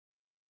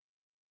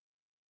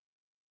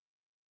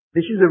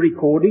This is a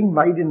recording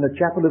made in the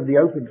Chapel of the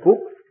Open Book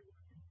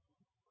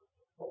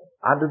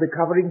under the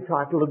covering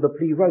title of the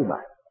Pleroma.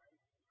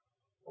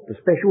 The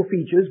special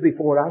features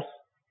before us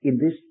in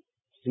this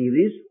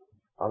series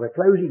are the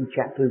closing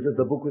chapters of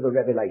the book of the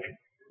Revelation.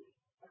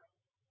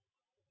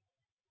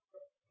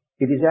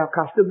 It is our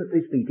custom at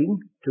this meeting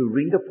to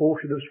read a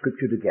portion of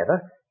Scripture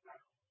together,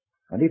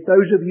 and if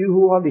those of you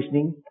who are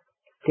listening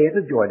care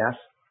to join us,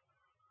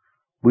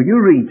 will you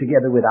read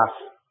together with us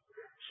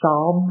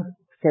Psalm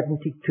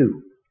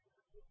 72?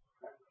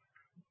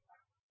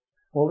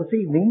 Well, this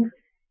evening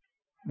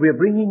we're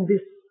bringing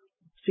this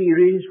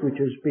series, which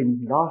has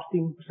been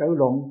lasting so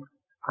long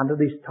under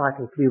this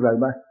title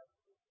Pleroma,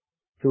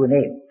 to an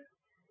end.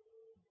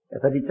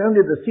 But it's only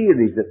the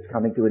series that's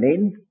coming to an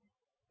end,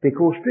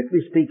 because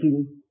strictly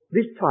speaking,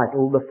 this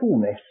title, the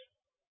fullness,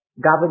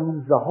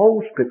 governs the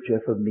whole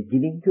Scripture from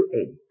beginning to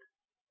end,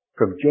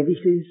 from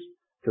Genesis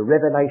to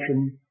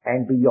Revelation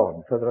and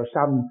beyond, for there are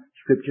some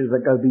Scriptures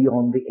that go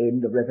beyond the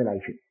end of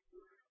Revelation.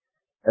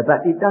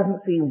 But it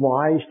doesn't seem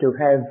wise to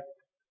have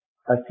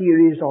a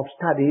series of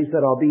studies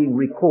that are being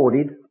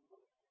recorded.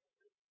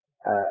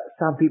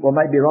 Some people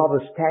may be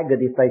rather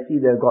staggered if they see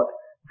they've got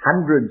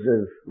hundreds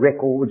of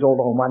records all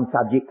on one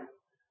subject,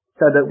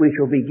 so that we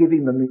shall be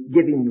giving them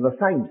the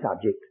same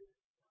subject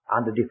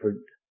under different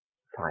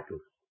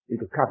titles.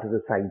 It'll come to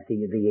the same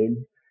thing in the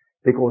end,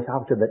 because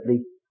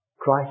ultimately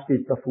Christ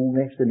is the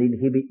fullness and in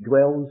Him it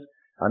dwells,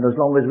 and as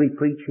long as we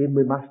preach Him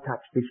we must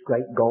touch this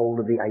great goal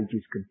of the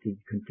ages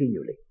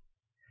continually.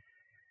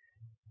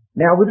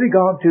 Now, with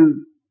regard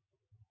to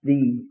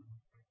the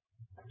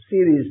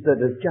series that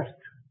has just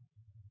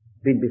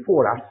been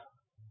before us,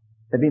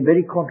 have been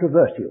very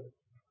controversial.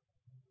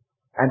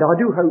 And I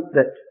do hope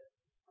that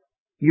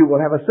you will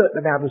have a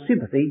certain amount of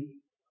sympathy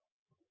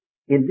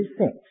in this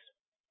sense,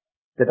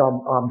 that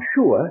I'm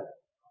sure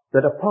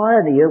that a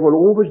pioneer will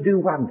always do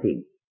one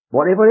thing,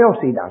 whatever else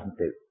he doesn't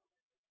do.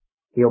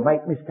 He'll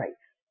make mistakes.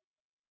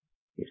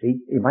 You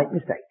see, he'll make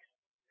mistakes.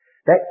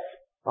 That's,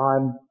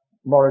 I'm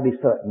morally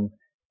certain,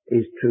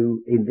 is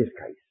true in this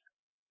case.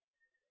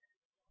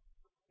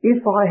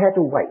 If I had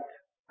to wait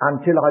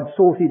until I'd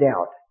sorted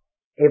out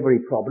every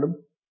problem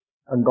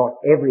and got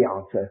every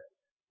answer,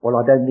 well,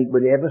 I don't think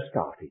we'd ever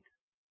started.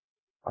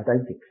 I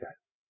don't think so.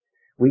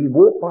 We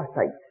walk by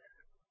faith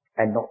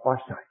and not by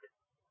sight.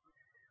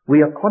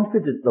 We are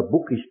confident the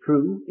book is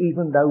true,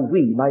 even though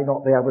we may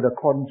not be able to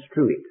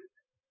construe it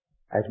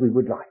as we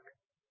would like.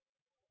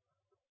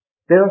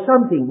 There are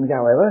some things,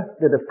 however,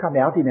 that have come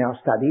out in our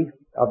study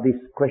of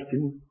this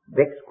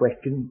vexed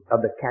question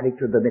of the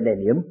character of the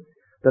millennium,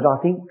 that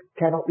I think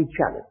cannot be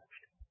challenged.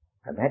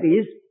 And that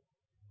is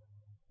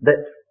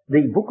that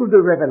the book of the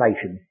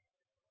Revelation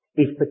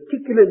is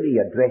particularly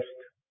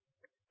addressed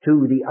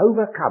to the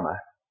overcomer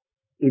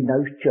in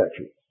those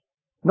churches.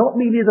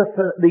 Not merely the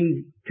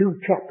two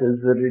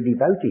chapters that are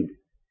devoted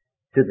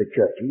to the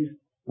churches.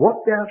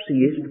 What thou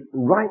seest,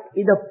 write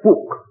in a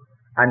book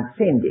and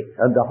send it.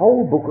 And the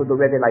whole book of the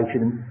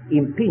Revelation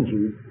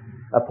impinges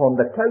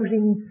upon the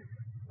closing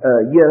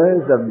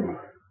years of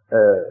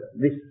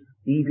this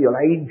evil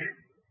age,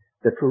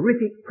 the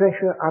terrific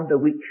pressure under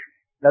which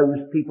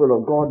those people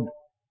of God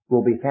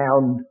will be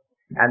found,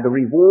 and the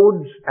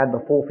rewards and the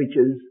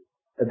forfeitures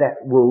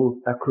that will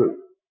accrue.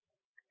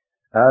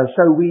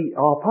 So we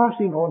are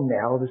passing on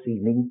now this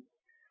evening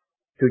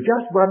to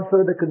just one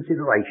further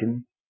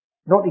consideration,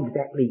 not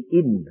exactly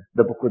in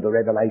the book of the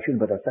Revelation,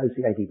 but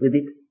associated with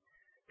it,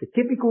 the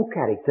typical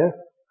character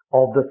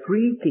of the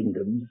three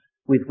kingdoms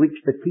with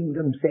which the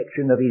kingdom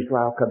section of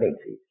Israel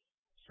commences: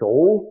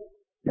 Saul,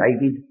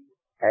 David,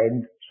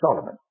 and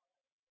Solomon.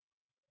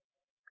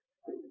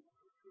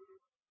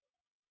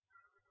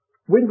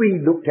 When we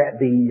looked at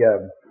the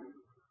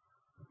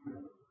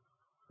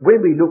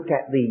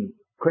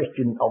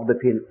question of the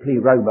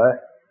Pleroma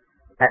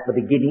at the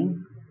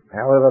beginning,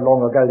 however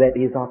long ago that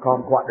is, I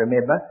can't quite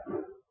remember,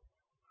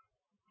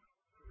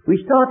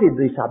 we started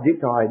the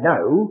subject, I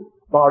know,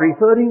 by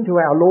referring to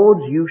our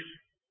Lord's use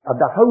of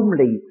the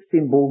homely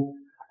symbol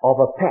of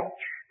a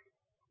patch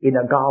in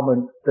a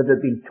garment that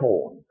had been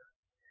torn.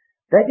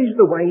 That is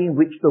the way in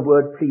which the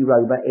word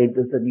Pleroma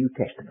enters the New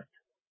Testament.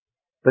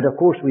 But of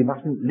course we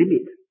mustn't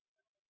limit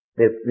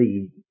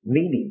the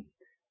meaning,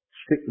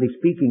 strictly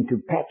speaking,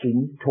 to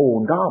patching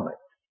torn garments.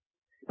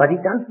 But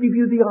it does give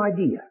you the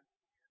idea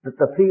that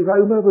the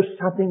Pleroma was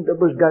something that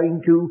was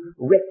going to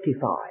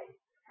rectify,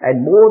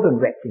 and more than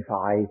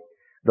rectify,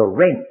 the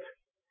rent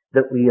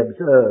that we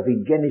observe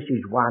in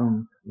Genesis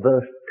 1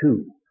 verse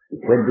 2,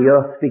 when the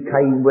earth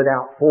became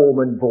without form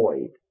and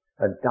void,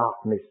 and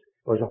darkness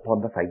was upon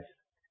the face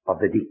of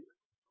the deep.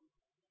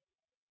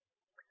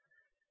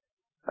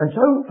 And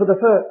so for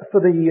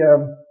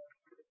the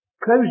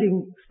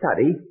closing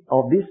study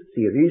of this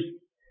series,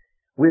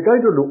 we're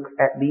going to look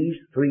at these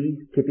three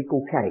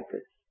typical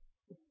characters.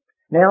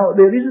 Now,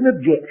 there is an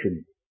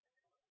objection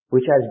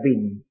which has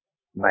been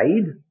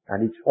made,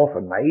 and it's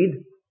often made,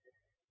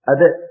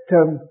 that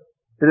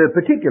a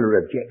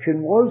particular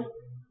objection was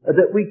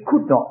that we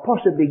could not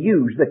possibly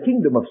use the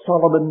kingdom of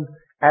Solomon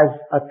as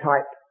a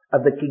type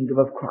of the kingdom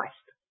of Christ.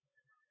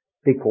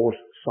 because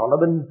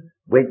Solomon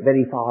went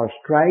very far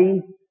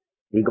astray.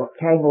 He got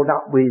tangled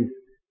up with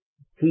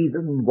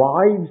heathen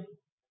wives.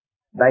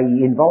 They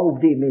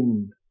involved him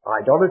in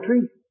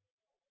idolatry,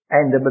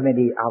 and there were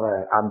many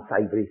other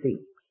unsavoury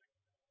things.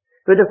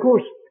 But of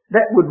course,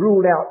 that would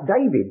rule out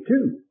David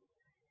too,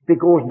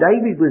 because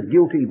David was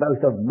guilty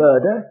both of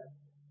murder,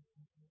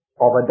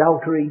 of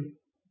adultery,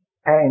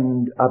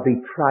 and a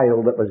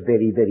betrayal that was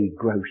very, very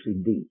gross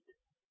indeed.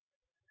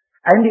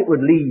 And it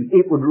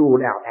would rule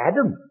out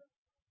Adam,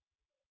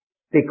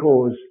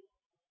 because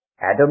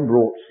Adam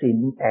brought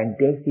sin and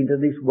death into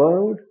this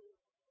world.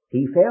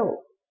 He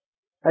fell.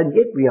 And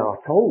yet we are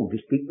told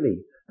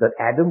distinctly that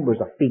Adam was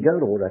a figure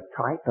or a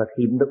type of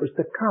him that was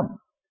to come.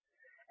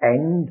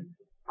 And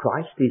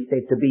Christ is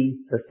said to be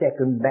the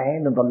second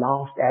man and the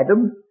last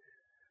Adam.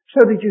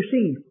 So that you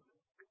see,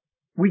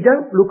 we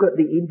don't look at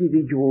the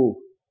individual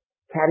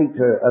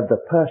character of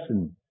the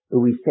person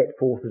who is set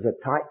forth as a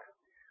type.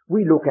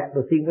 We look at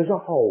the thing as a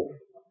whole.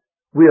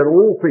 We are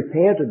all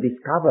prepared to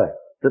discover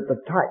that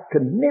the type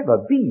can never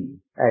be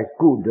as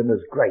good and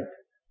as great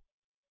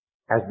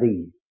as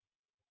the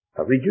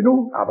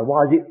original,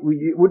 otherwise it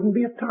wouldn't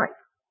be a type.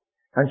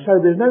 And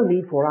so there's no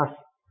need for us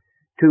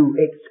to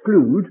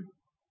exclude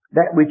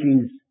that which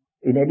is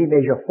in any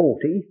measure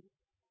faulty.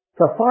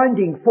 For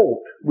finding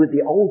fault with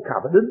the old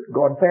covenant,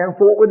 God found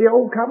fault with the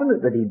old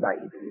covenant that he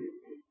made.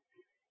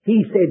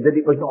 He said that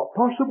it was not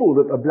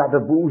possible that the blood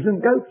of bulls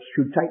and goats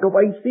should take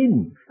away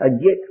sin,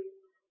 and yet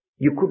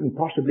you couldn't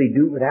possibly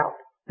do without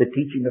the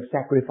teaching of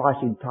sacrifice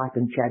in type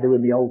and shadow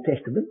in the Old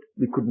Testament.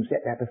 We couldn't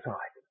set that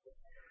aside.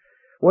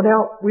 Well,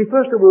 now, we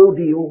first of all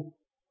deal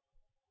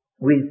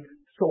with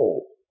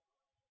Saul,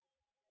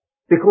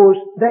 because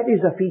that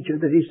is a feature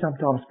that is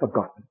sometimes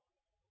forgotten.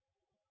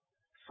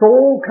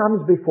 Saul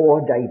comes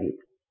before David.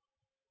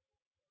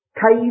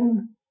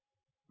 Cain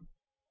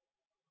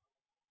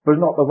was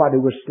not the one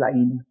who was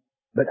slain,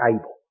 but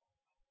Abel.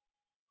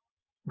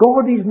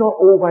 God is not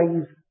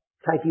always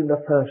taking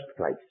the first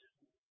place.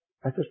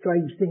 That's a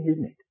strange thing,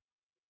 isn't it?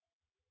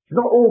 It's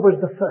not always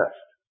the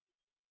first.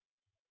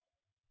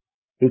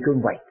 He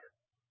can wait.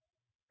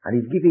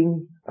 And he's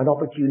giving an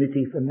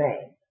opportunity for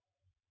man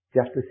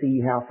just to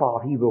see how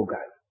far he will go.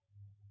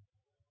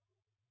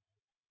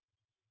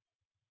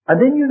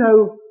 And then,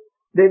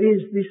 there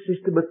is this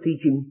system of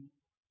teaching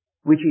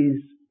which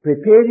is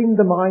preparing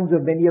the minds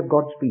of many of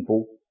God's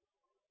people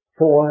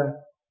for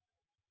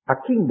a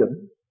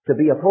kingdom to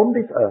be upon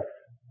this earth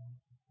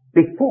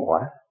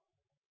before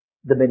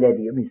the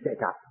millennium is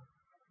set up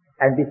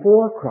and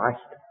before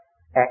Christ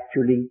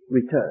actually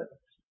returns.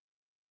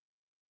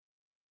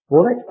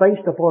 Well, that's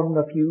based upon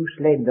a few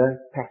slender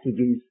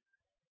passages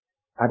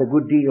and a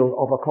good deal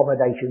of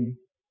accommodation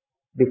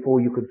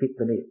before you can fit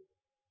them in.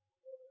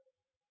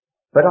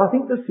 But I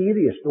think the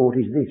serious thought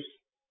is this,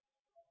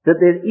 that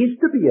there is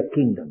to be a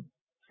kingdom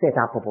set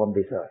up upon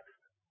this earth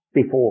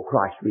before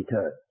Christ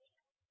returns.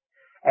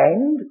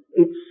 And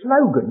its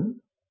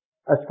slogan,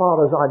 as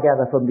far as I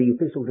gather from the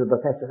epistle to the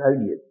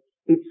Thessalonians,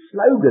 its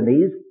slogan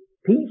is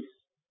peace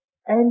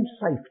and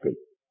safety.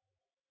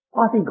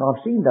 I think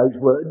I've seen those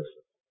words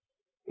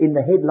in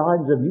the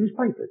headlines of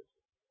newspapers,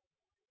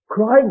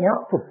 crying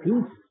out for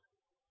peace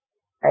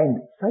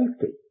and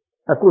safety.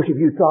 Of course, if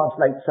you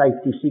translate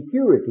safety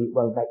security, it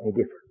won't make any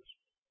difference.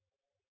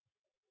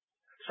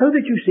 So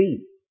that you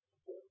see,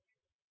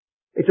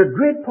 it's a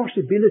great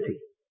possibility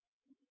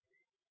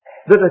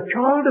that a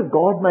child of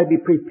God may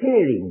be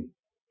preparing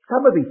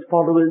some of his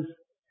followers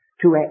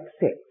to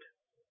accept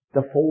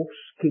the false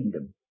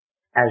kingdom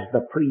as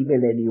the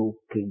premillennial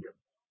kingdom.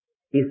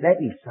 If that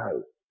is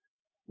so,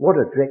 what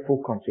a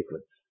dreadful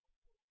consequence.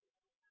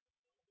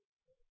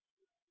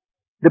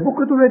 The book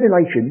of the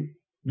Revelation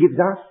gives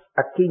us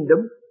a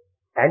kingdom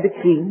and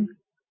a king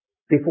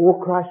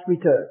before Christ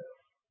returns,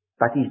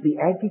 but he's the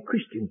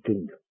anti-Christian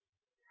kingdom.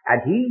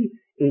 And he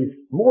is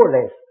more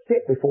or less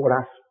set before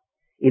us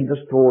in the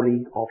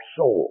story of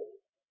Saul.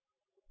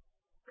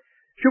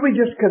 Should we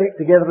just collect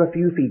together a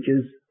few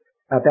features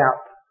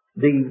about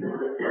the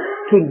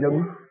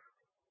kingdom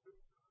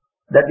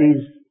that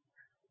is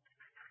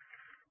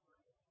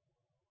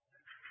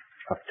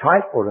a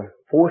type or a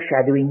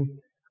foreshadowing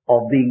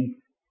of the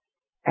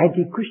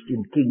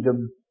anti-Christian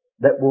kingdom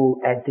that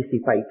will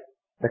anticipate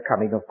the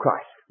coming of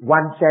Christ.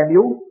 1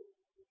 Samuel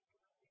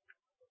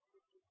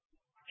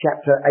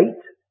chapter 8.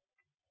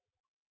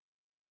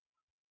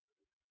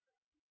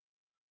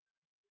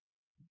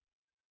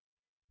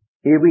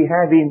 Here we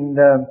have in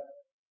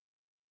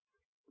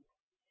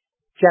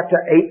chapter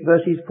 8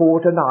 verses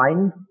 4 to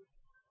 9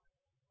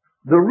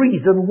 the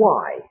reason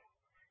why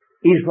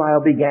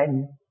Israel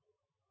began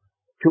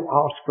to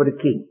ask for a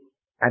king.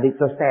 And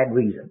it's a sad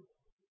reason.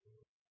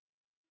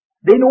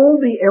 Then all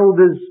the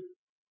elders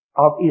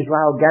of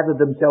Israel gathered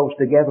themselves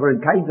together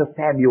and came to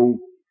Samuel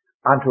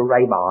unto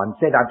Ramah and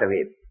said unto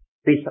him,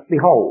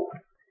 Behold,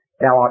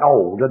 thou art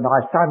old, and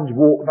thy sons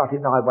walk not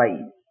in thy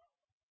ways.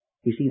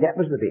 You see, that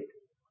was the bit.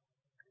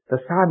 The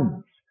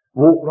sons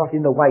walk not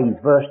in the ways,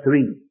 verse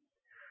 3.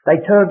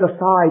 They turned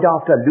aside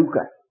after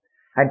lucre,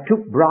 and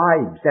took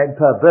bribes, and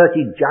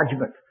perverted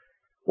judgment,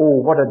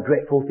 Oh, what a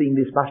dreadful thing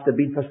this must have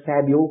been for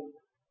Samuel,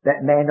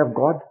 that man of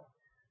God,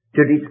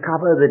 to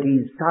discover that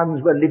his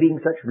sons were living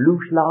such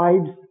loose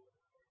lives,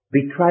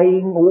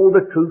 betraying all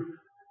the truth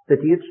that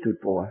he had stood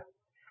for,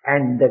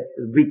 and that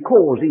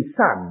because his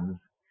sons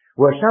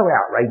were so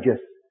outrageous,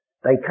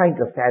 they came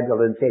to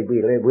Samuel and said,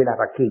 we'll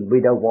have a king, we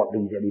don't want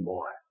these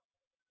anymore.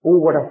 Oh,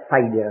 what a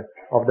failure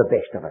of the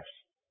best of us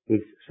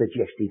is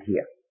suggested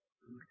here.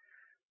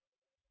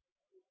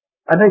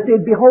 And they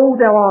said, behold,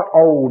 thou art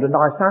old, and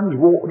thy sons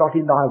walk not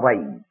in thy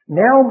ways.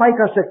 Now make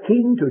us a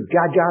king to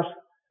judge us,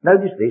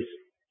 notice this,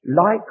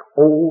 like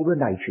all the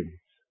nations.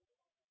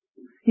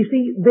 You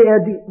see,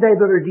 they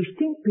were a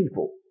distinct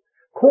people,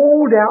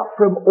 called out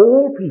from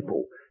all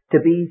people to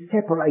be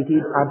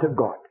separated unto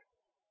God.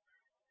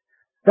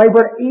 They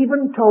were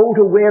even told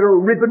to wear a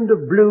riband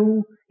of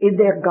blue in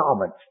their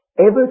garments,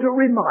 ever to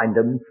remind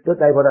them that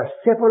they were a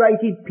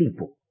separated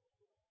people.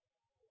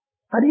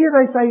 And here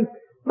they say,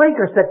 make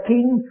us a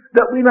king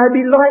that we may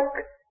be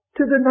like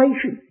to the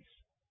nations.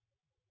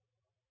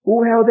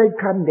 Oh, how they've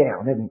come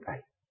down, haven't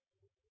they?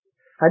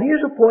 And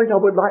here's a point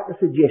I would like to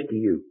suggest to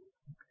you.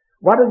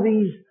 One of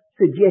these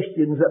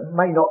suggestions that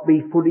may not be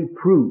fully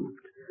proved,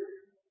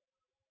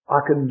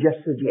 I can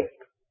just suggest.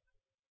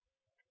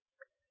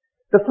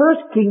 The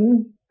first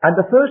king and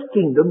the first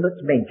kingdom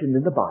that's mentioned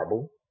in the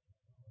Bible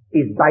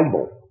is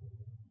Babel,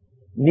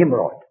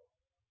 Nimrod.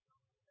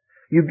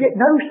 You get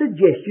no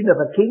suggestion of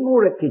a king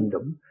or a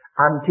kingdom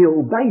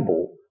until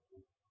Babel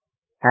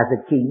has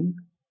a king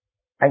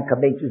and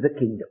commences a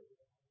kingdom.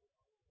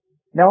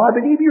 Now I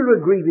believe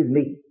you'll agree with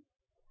me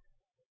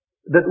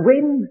that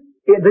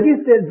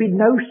if there had been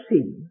no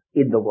sin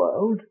in the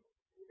world,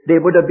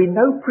 there would have been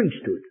no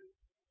priesthood,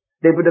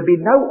 there would have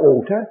been no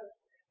altar,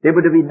 there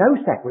would have been no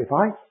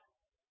sacrifice,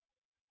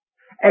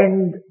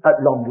 and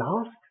at long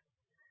last,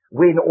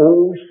 when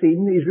all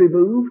sin is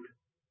removed,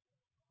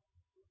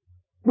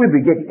 we'll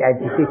be getting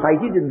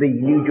anticipated in the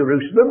New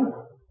Jerusalem.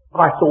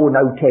 I saw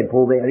no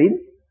temple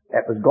therein.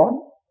 That was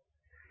gone.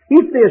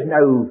 If there's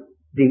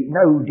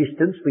no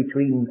distance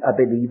between a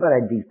believer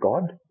and his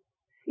God,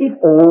 if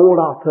all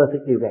are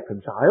perfectly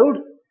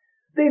reconciled,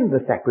 then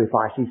the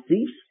sacrifices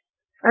cease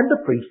and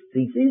the priest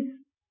ceases.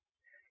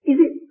 Is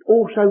it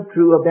also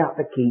true about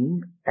the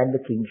king and the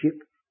kingship?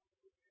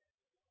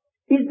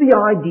 Is the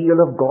ideal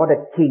of God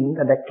a king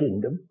and a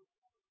kingdom?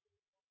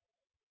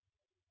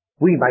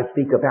 We may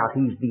speak about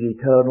he's the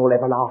eternal,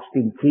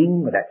 everlasting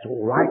king, and that's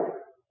all right.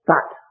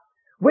 But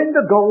when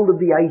the goal of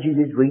the ages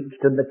is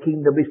reached and the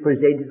kingdom is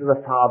presented to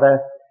the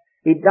Father,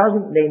 it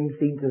doesn't then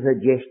seem to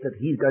suggest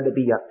that he's going to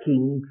be a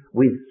king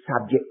with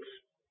subjects.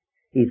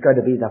 He's going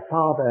to be the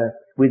Father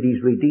with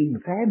his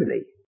redeemed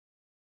family.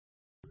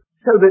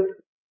 So that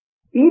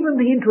even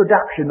the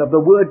introduction of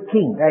the word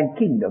king and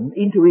kingdom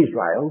into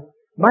Israel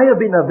may have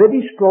been a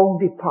very strong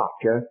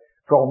departure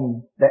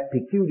from that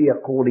peculiar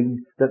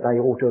calling that they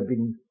ought to have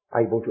been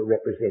able to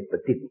represent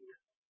but didn't.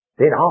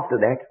 Then after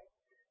that,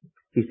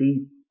 you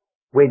see,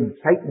 when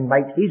Satan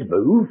makes his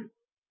move,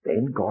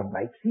 then God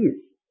makes his.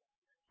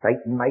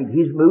 Satan made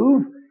his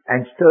move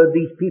and stirred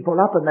these people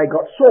up, and they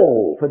got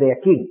Saul for their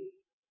king.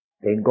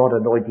 Then God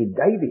anointed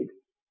David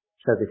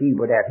so that he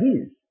would have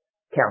his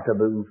counter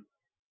move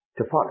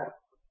to follow.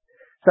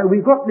 So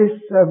we've got this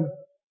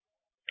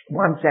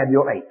 1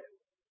 Samuel 8.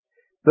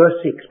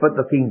 Verse 6, but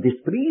the thing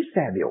displeased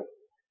Samuel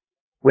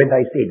when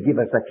they said, give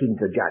us a king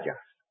to judge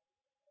us.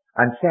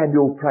 And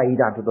Samuel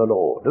prayed unto the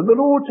Lord. And the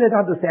Lord said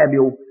unto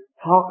Samuel,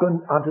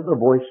 hearken unto the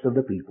voice of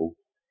the people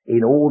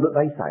in all that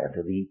they say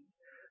unto thee.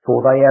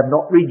 For they have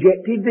not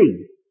rejected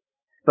thee,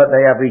 but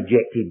they have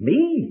rejected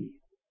me,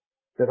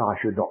 that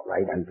I should not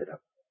reign over them.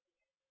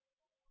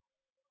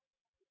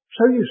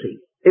 So you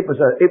see, it was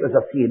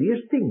a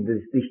serious thing,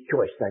 this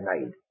choice they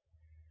made.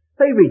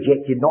 They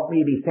rejected not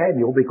merely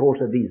Samuel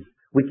because of his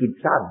wicked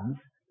sons,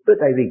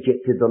 but they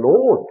rejected the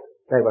Lord.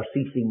 They were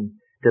ceasing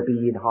to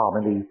be in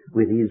harmony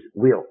with his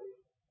will.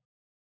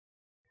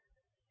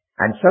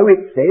 And so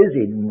it says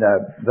in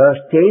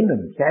verse 10,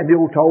 and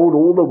Samuel told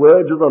all the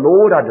words of the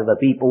Lord unto the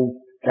people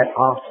that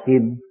asked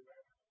him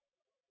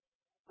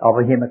of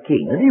him a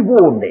king. And he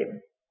warned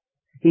them.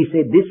 He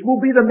said, this will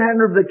be the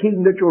manner of the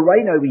king that shall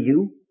reign over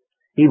you.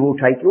 He will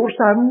take your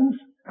sons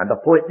and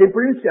appoint them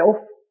for himself,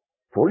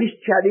 for his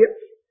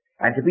chariots,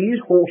 and to be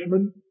his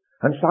horsemen,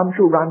 and some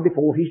shall run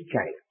before his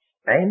chariots,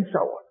 and so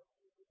on.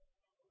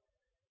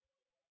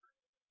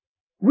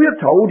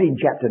 We're told in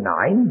chapter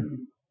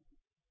 9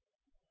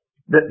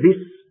 that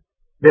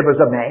there was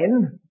a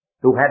man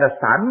who had a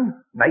son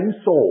named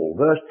Saul,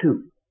 verse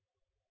 2.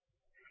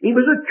 He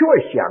was a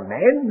choice young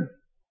man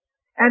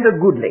and a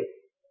goodly.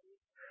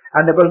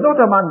 And there was not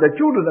among the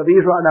children of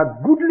Israel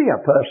a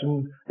goodlier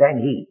person than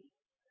he.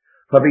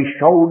 From his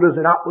shoulders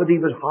and upward he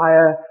was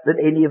higher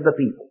than any of the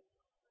people.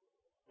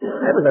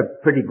 That was a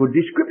pretty good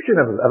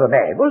description of a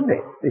man, wasn't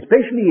it?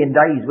 Especially in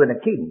days when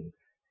a king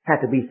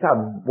had to be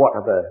somewhat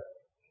of a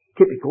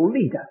typical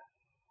leader.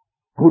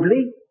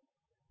 Goodly,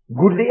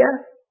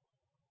 goodlier,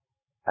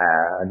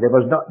 and there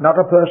was not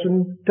a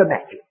person to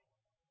match him.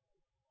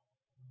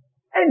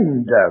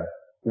 And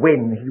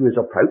when he was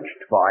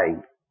approached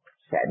by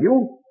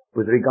Samuel,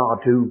 with regard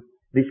to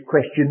this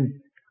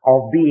question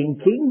of being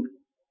king,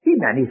 he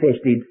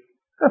manifested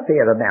a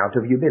fair amount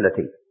of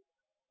humility.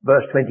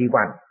 Verse 21.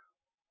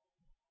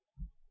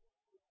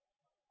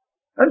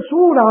 And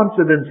Saul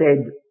answered and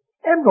said,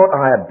 Am not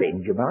I a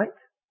Benjamite,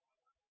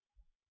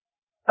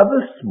 of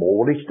the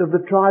smallest of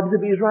the tribes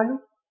of Israel?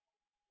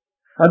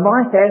 And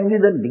my family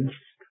the least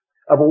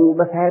of all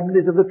the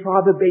families of the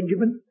tribe of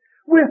Benjamin?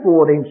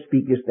 Wherefore then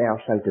speakest thou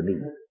so to me?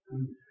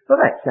 Well,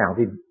 that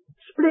sounded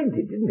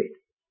splendid, didn't it?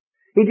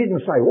 He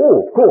didn't say,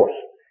 oh, of course,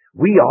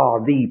 we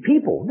are the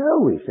people.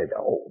 No, he said,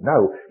 oh,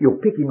 no, you're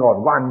picking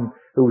on one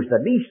who's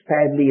the least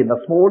family in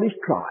the smallest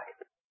tribe.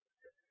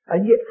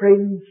 And yet,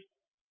 friends,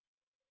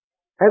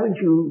 haven't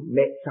you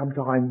met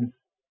sometimes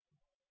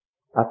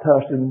a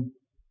person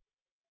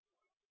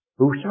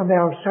who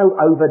somehow so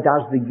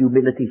overdoes the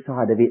humility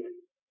side of it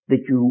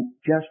that you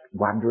just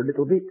wonder a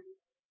little bit?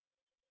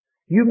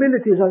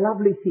 Humility is a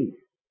lovely thing.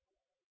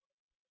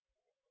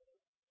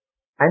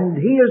 And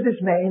here's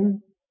this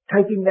man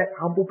taking that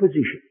humble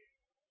position,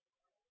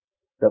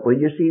 that when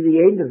you see the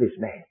end of this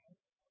man,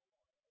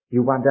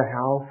 you wonder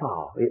how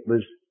far it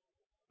was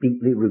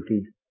deeply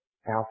rooted,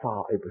 how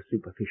far it was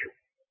superficial.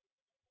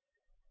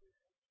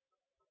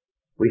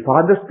 We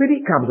find the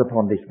Spirit comes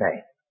upon this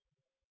man.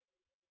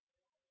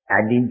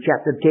 And in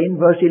chapter 10,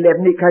 verse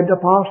 11, it came to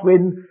pass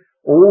when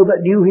all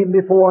that knew him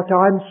before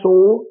time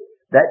saw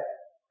that,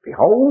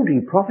 behold,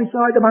 he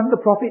prophesied among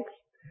the prophets.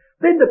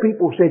 Then the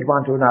people said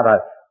one to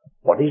another,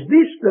 What is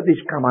this that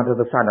is come unto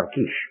the son of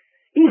Kish?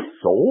 Is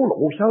Saul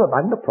also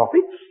among the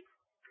prophets?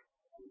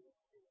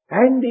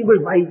 And he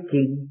was made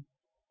king,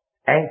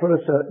 and for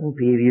a certain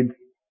period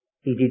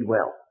he did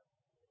well.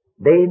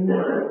 Then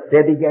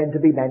there began to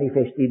be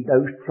manifested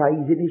those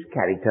traits in his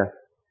character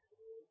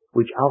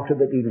which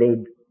ultimately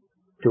led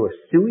to a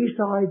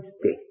suicide's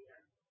death.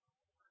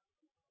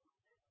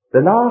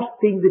 The last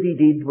thing that he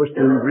did was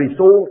to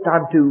resort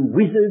unto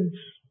wizards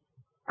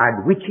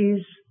and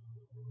witches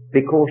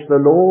because the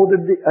Lord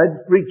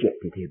had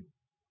rejected him.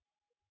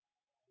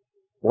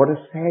 What a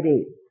sad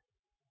end.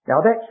 Now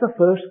that's the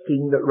first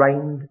king that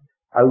reigned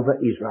over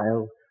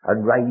Israel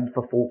and reigned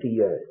for 40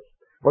 years.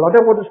 Well, I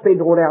don't want to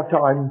spend all our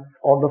time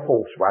on the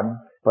false one,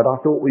 but I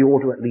thought we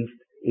ought to at least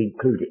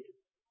include it.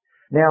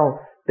 Now,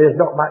 there's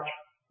not much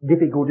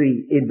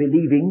difficulty in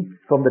believing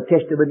from the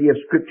testimony of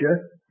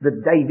Scripture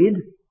that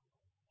David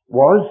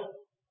was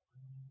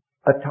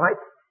a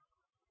type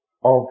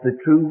of the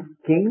true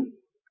king.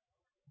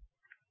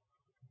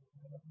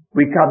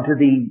 We come to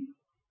the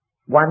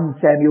 1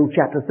 Samuel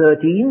chapter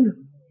 13,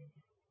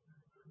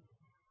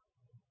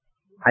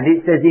 and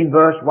it says in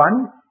verse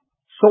 1,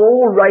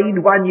 Saul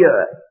reigned 1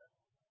 year,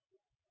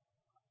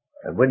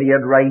 and when he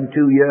had reigned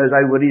 2 years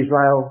over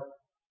Israel,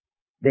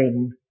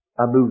 then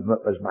a movement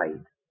was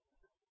made.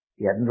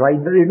 He hadn't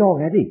reigned very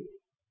long, had he?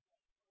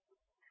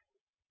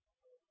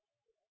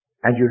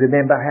 And you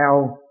remember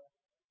how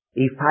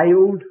he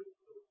failed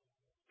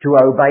to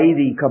obey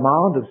the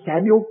command of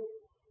Samuel?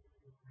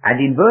 And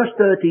in verse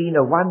 13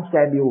 of 1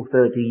 Samuel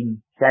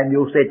 13,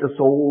 Samuel said to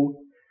Saul,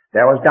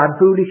 Thou hast done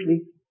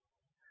foolishly.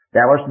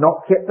 Thou hast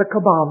not kept the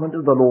commandment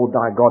of the Lord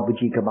thy God which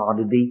he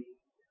commanded thee.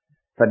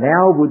 For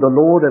now would the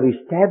Lord have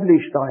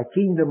established thy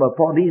kingdom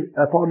upon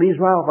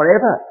Israel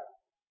forever.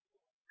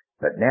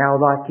 But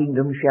now thy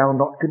kingdom shall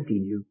not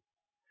continue.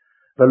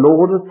 The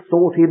Lord hath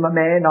sought him a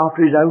man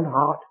after his own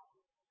heart,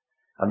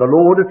 and the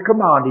Lord hath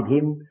commanded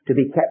him to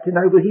be captain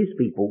over his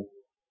people,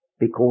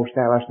 because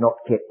thou hast not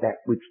kept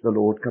that which the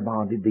Lord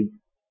commanded thee.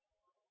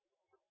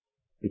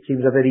 It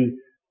seems a very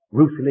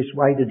ruthless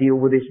way to deal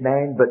with this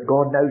man, but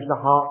God knows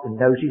the heart and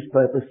knows his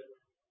purpose.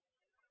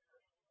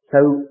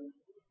 So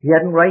he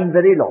hadn't reigned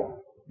very long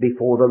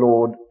before the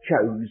Lord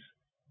chose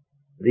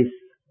this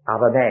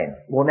other man.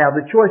 Well, now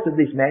the choice of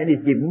this man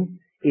is given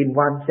in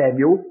 1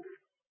 Samuel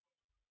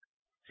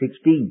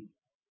 16.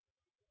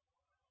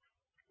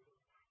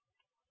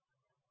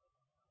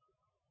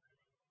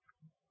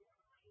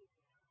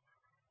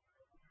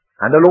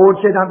 And the Lord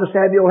said unto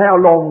Samuel, How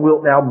long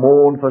wilt thou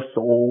mourn for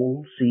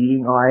Saul,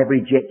 seeing I have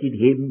rejected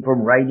him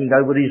from reigning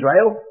over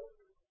Israel?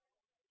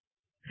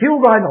 Fill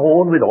thine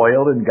horn with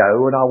oil and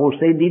go, and I will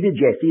send thee to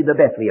Jesse the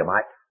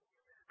Bethlehemite,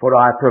 for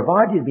I have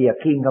provided thee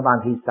a king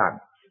among his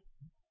sons.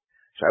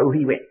 So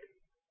he went.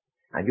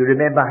 And you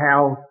remember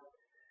how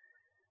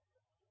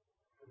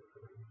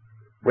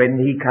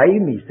when he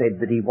came, he said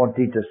that he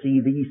wanted to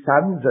see these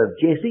sons of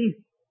Jesse.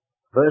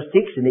 Verse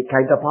 6, And it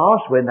came to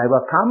pass, when they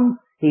were come,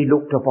 he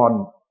looked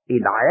upon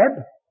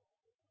Eliab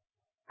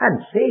and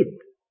said,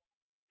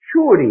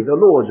 Surely the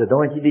Lord's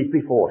anointed is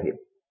before him.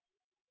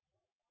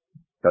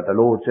 But the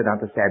Lord said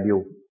unto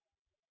Samuel,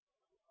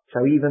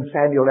 so even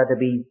Samuel had to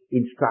be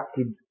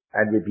instructed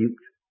and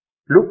rebuked,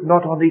 Look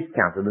not on his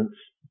countenance,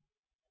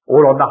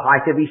 or on the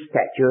height of his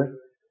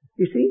stature.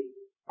 You see,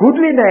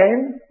 goodly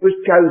man was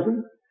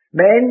chosen,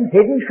 man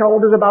head and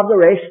shoulders above the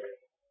rest.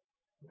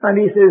 And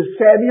he says,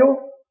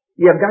 Samuel,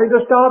 you're going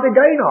to start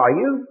again, are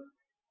you?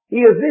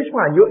 Here's this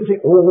one. You can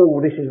say,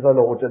 oh, this is the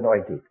Lord's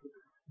anointed.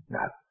 No.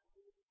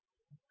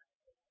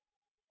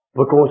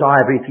 because I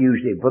have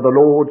refused him. For the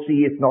Lord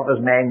seeth not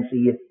as man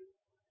seeth.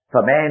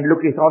 For man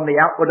looketh on the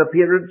outward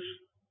appearance,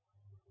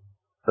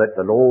 but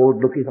the Lord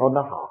looketh on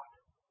the heart.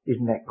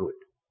 Isn't that good?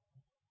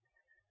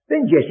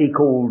 Then Jesse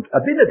called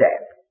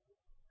Abinadab,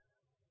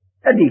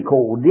 and he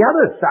called the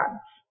other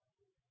sons,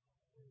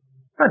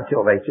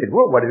 until they said,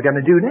 well, what are we going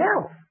to do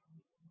now?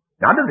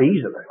 None of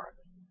these are the ones.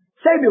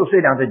 Samuel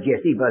said unto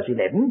Jesse, verse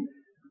 11,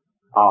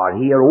 are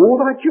here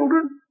all thy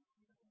children?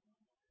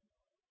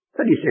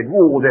 And he said,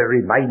 well, there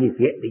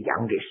remaineth yet the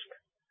youngest,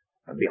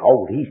 and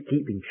behold, he's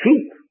keeping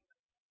sheep.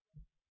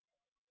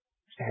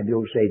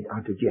 Samuel said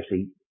unto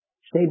Jesse,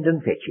 send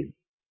and fetch him,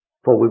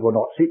 for we will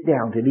not sit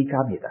down till he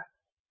come hither.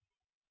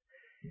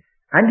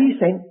 And he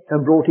sent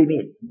and brought him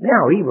in.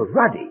 Now he was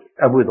ruddy,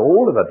 and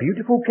withal of a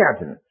beautiful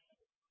countenance,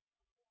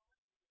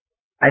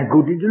 and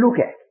goodly to look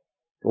at,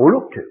 or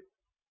look to.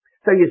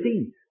 So you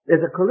see,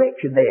 there's a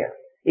correction there.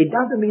 It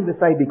doesn't mean to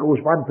say because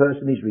one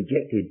person is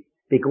rejected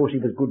because he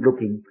was good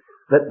looking,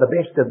 that the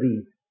best of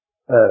the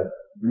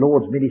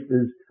Lord's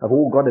ministers have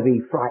all got to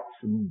be frights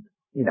and,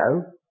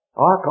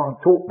 I can't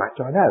talk much,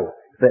 I know,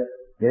 but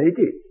there it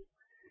is.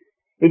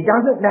 It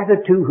doesn't matter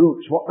two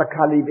hoots what the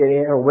colour of your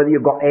hair or whether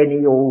you've got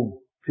any or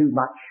too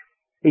much.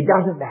 It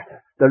doesn't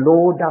matter. The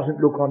Lord doesn't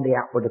look on the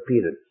outward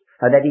appearance,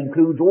 and that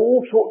includes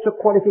all sorts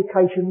of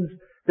qualifications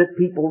that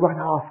people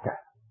run after.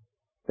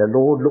 The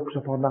Lord looks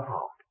upon the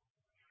heart.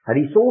 And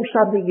he saw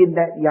something in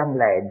that young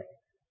lad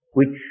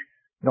which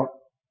not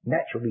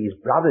naturally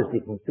his brothers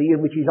didn't see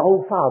and which his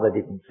old father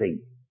didn't see.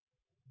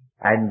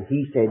 And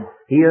he said,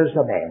 here's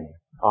a man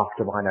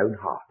after mine own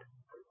heart.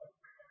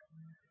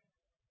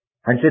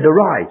 And said,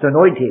 arise,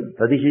 anoint him,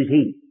 for this is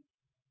he.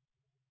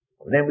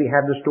 And then we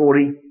have the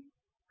story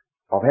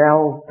of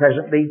how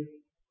presently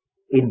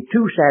in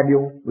 2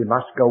 Samuel, we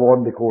must go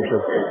on because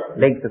of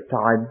length of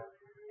time,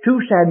 2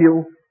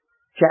 Samuel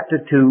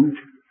chapter 2,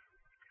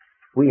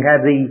 we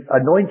have the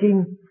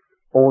anointing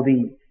or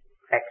the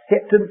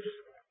acceptance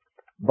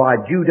by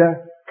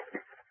Judah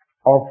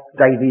of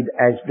David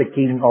as the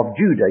king of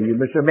Judah. You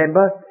must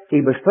remember,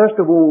 he was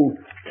first of all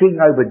king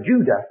over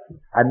Judah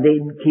and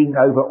then king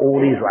over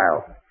all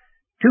Israel.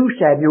 2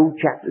 Samuel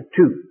chapter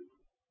 2.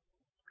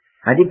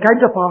 And it came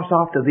to pass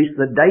after this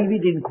that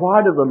David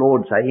inquired of the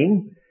Lord,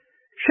 saying,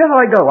 shall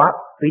I go up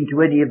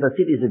into any of the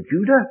cities of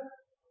Judah?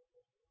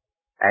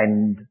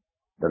 And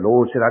the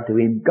Lord said unto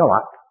him, go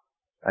up.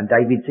 And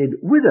David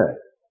said, whither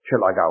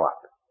shall I go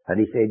up? And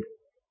he said,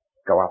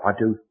 go up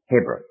unto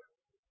Hebron.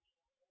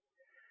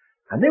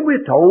 And then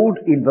we're told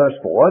in verse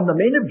 4, and the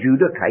men of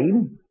Judah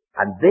came,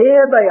 and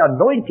there they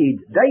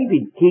anointed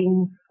David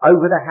king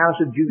over the house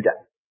of Judah.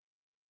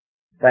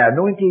 They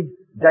anointed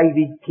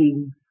David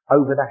king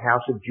over the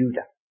house of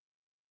Judah.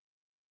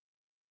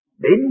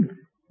 Then,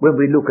 when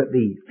we look at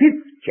the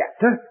 5th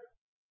chapter,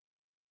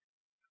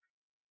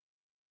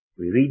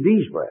 we read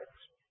these words.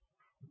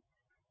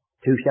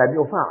 2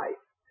 Samuel 5.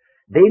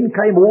 Then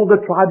came all the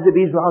tribes of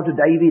Israel to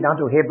David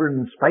unto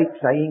Hebron and spake,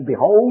 saying,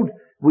 behold,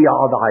 we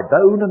are thy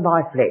bone and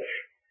thy flesh.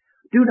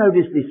 Do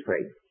notice this,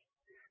 friends,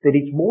 that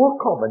it's more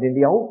common in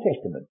the Old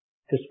Testament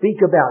to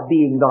speak about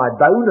being thy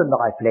bone and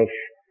thy flesh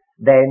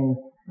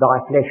than thy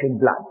flesh and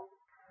blood.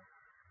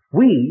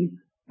 We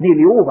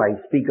nearly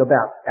always speak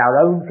about our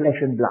own flesh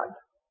and blood,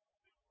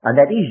 and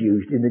that is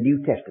used in the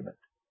New Testament.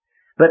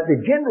 But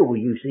the general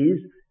use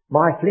is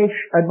my flesh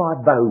and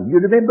my bone. You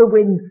remember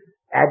when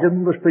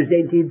Adam was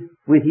presented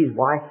with his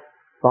wife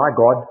by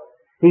God,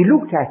 he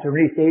looked at her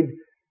and he said,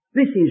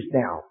 this is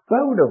now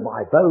bone of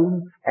my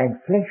bone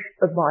and flesh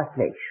of my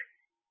flesh.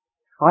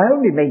 I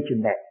only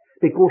mention that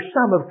because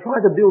some have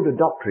tried to build a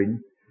doctrine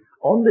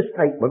on the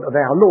statement of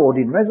our Lord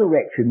in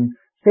resurrection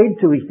said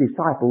to his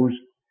disciples,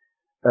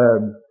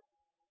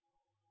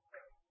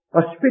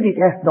 a spirit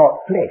hath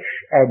not flesh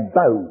and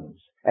bones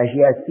as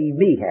ye have seen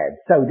me have.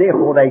 So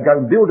therefore they go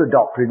and build a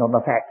doctrine on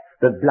the fact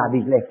that blood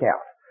is left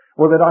out.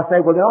 Well, then I say,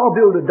 well, then I'll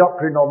build a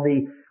doctrine on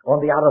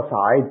the other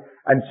side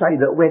and say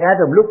that when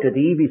Adam looked at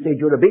Eve, he said,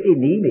 you're a bit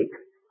anemic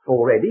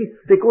already,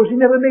 because he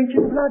never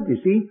mentioned blood, you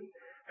see.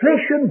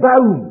 Flesh and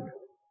bone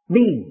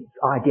means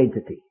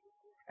identity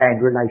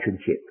and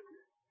relationship.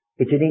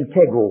 It's an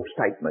integral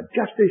statement,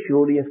 just as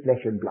surely as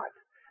flesh and blood.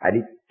 And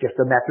it's just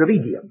a matter of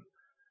idiom.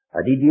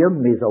 An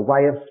idiom is a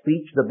way of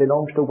speech that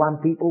belongs to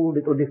one people, a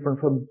little different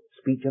from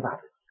speech of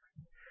others.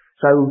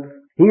 So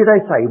here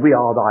they say, we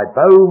are thy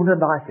bone and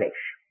thy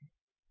flesh.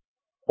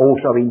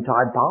 Also in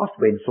time past,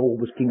 when Saul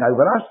was king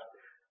over us,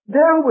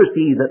 thou wast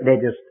he that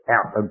led us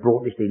out and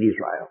brought us in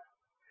Israel.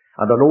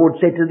 And the Lord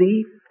said to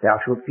thee, thou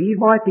shalt feed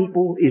my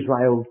people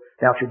Israel,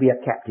 thou shalt be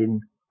a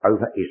captain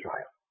over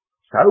Israel.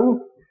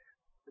 So,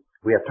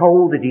 we are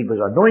told that he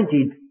was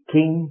anointed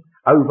king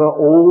over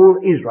all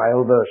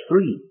Israel, verse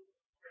 3.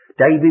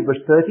 David was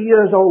 30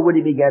 years old when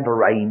he began to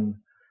reign,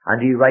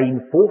 and he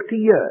reigned 40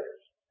 years.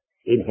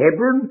 In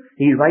Hebron,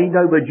 he reigned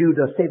over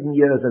Judah 7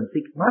 years and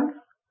 6 months,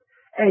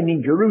 and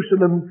in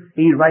Jerusalem,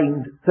 he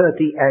reigned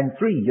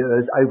 33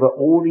 years over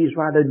all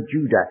Israel and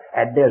Judah.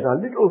 And there's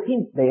a little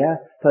hint there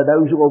for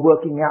those who are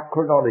working out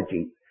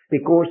chronology,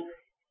 because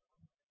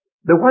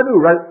The one who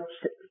wrote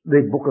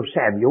the book of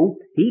Samuel,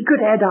 he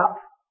could add up.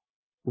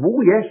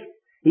 Oh yes,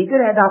 he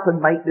could add up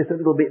and make this a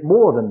little bit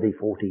more than the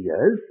 40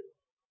 years,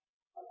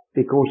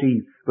 because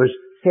he was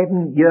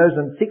 7 years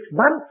and 6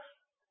 months.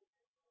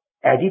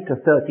 Add it to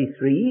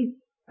 33,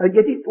 and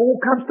yet it all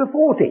comes to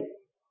 40.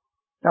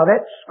 Now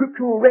that's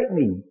scriptural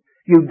reckoning.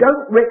 You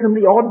don't reckon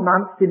the odd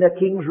months in a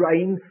king's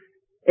reign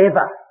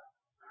ever.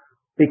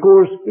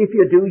 Because if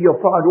you do,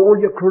 you'll find all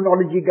your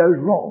chronology goes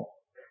wrong.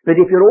 But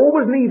if you'll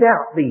always leave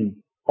out the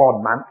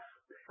odd months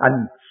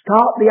and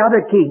start the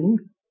other king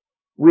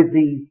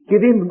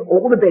give him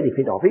all the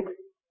benefit of it,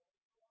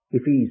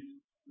 if he's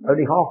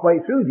only halfway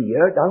through the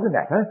year, it doesn't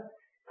matter,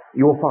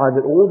 you'll find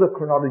that all the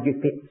chronology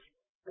fits.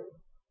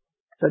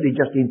 So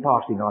just in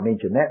passing I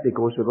mention that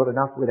because we've got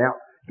enough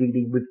without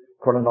dealing with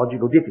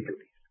chronological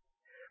difficulties.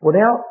 Well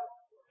now,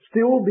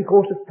 still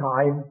because of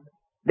time,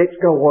 let's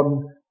go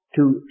on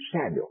to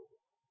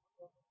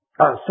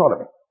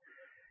Solomon.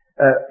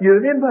 You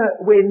remember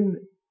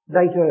when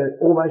later,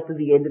 almost to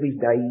the end of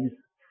his days,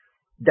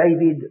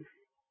 David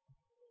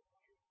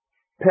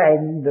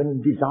planned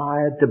and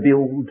desired to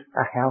build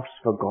a house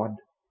for God.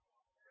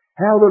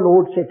 How the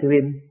Lord said to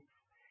him,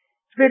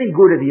 "It's very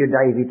good of you,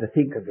 David, to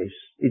think of this.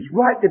 It's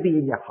right to be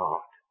in your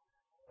heart."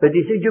 But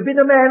he said, "You've been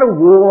a man of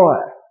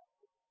war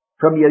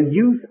from your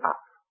youth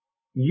up.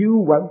 You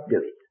won't do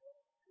it.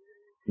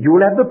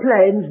 You'll have the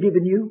plans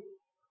given you,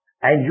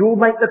 and you'll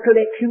make the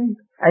collection,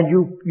 and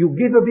you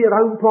give of your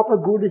own proper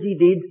good as he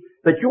did,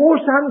 but your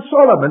son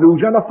Solomon,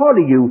 who's going to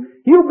follow you,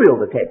 he'll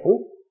build the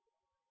temple."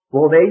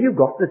 Well, there you've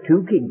got the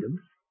two kingdoms.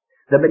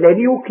 The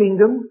millennial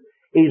kingdom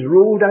is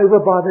ruled over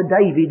by the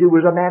David who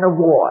was a man of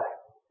war.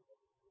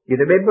 You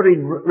remember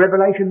in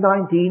Revelation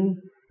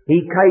 19,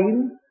 he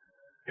came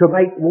to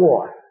make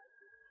war.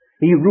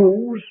 He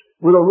rules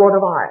with a rod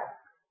of iron.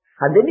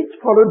 And then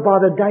it's followed by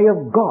the day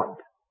of God,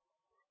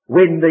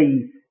 when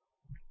the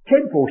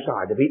temple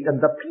side of it and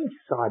the peace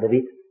side of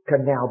it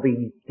can now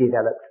be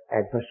developed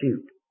and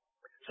pursued.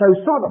 So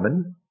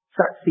Solomon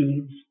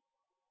succeeds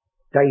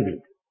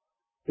David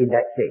in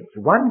that sense.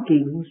 1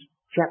 Kings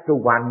chapter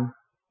 1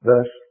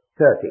 verse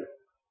 30.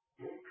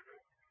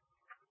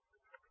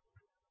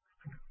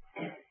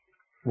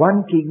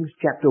 1 Kings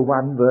chapter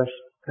 1 verse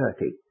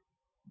 30.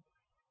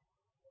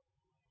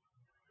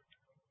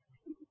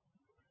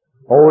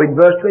 Or in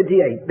verse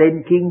 28,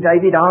 "Then King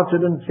David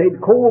answered and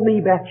said, 'Call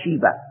me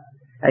Bathsheba.'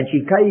 And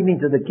she came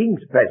into the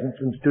king's presence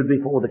and stood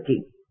before the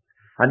king.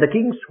 And the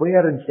king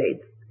sware and said,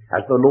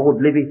 'As the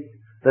Lord liveth,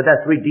 that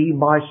hath redeemed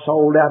my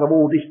soul out of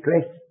all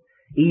distress,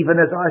 even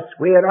as I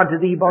swear unto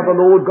thee by the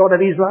Lord God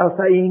of Israel,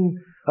 saying,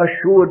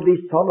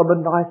 Assuredly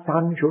Solomon thy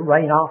son shall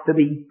reign after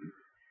me,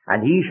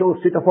 and he shall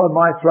sit upon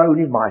my throne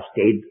in my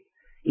stead.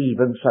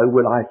 Even so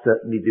will I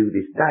certainly do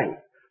this day.'"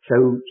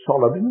 So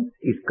Solomon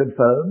is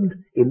confirmed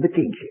in the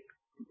kingship.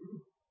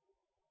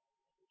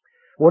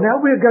 Well,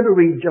 now we're going to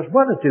read just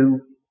one or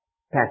two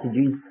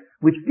passages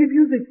which give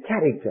you the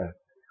character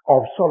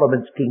of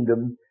Solomon's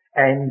kingdom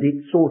and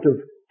its sort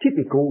of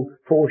typical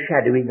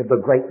foreshadowing of the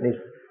greatness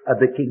of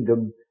the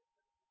kingdom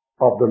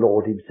of the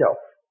Lord himself.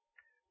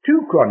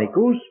 2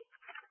 Chronicles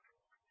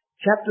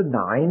chapter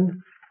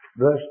 9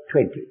 verse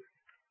 20.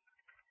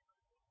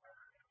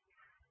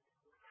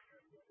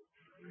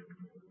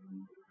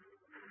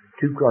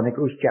 2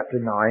 Chronicles chapter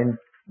 9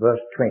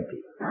 verse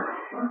 20.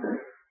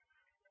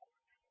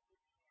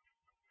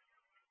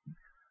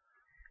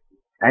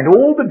 "And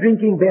all the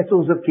drinking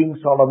vessels of King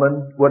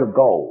Solomon were of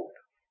gold,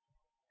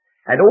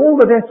 and all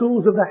the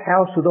vessels of the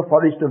house of the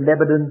forest of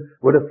Lebanon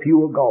were of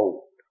pure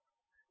gold.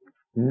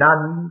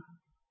 None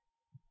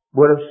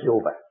were of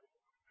silver.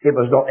 It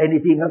was not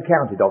anything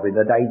accounted of in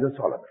the days of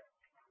Solomon."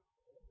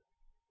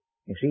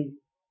 You see,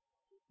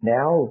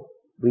 now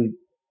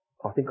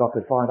I think I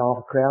could find half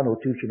a crown or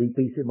 2 shilling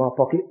piece in my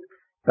pocket,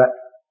 but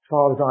as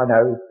far as I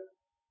know,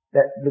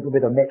 that little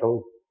bit of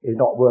metal is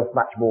not worth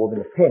much more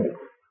than a penny.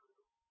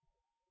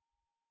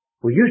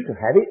 We used to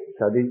have it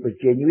so that it was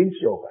genuine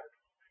silver.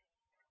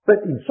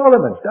 But in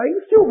Solomon's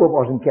day, silver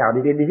wasn't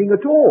counted anything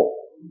at all.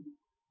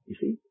 You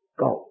see,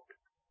 gold.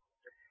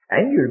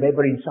 And you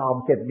remember in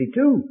Psalm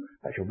 72,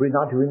 "I shall bring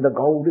unto him the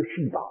gold of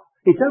Sheba."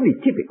 It's only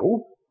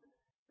typical,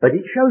 but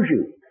it shows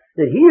you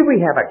that here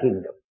we have a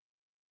kingdom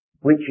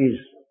which is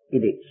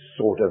in its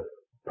sort of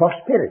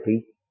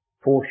prosperity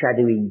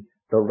foreshadowing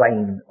the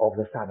reign of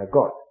the Son of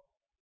God.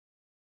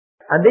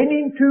 And then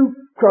in 2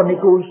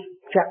 Chronicles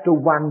chapter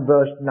 1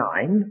 verse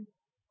 9,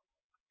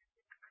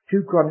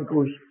 2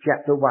 Chronicles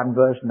chapter 1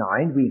 verse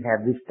 9, we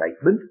have this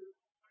statement.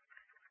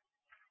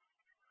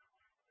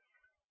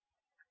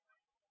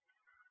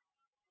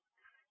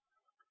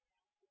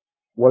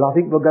 Well, I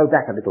think we'll go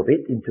back a little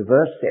bit into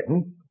verse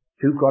 7,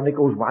 2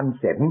 Chronicles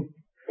 1:7.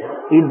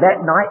 "In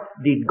that night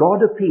did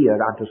God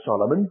appear unto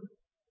Solomon,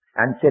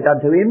 and said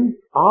unto him,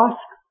 Ask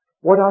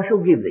what I shall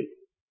give thee."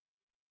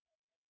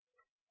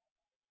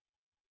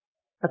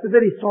 That's a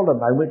very solemn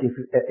moment if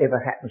it ever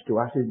happens to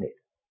us, isn't it?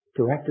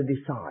 To have to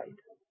decide.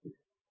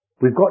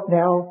 We've got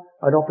now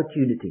an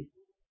opportunity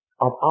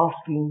of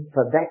asking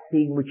for that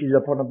thing which is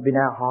upon in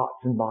our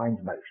hearts and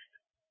minds most.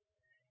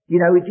 You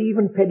know, it's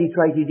even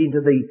penetrated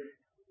into the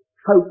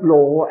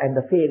folklore and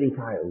the fairy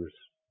tales.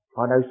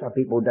 I know some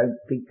people don't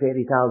think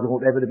fairy tales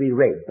ought ever to be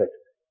read, but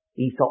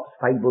Aesop's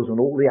fables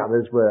and all the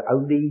others were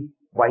only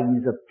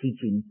ways of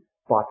teaching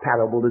by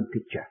parable and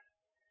picture.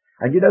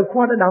 And you know,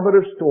 quite a number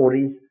of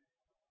stories,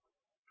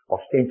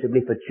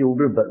 ostensibly for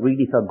children but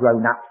really for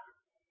grown-ups,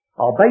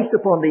 are based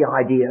upon the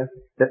idea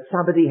that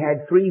somebody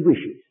had 3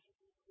 wishes.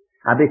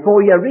 And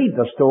before you read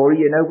the story,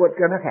 you know what's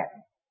going to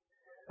happen.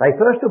 They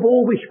first of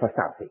all wish for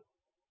something.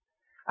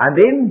 And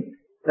then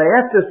they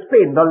have to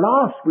spend the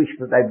last wish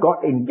that they've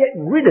got in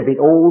getting rid of it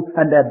all,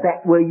 and they're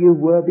back where you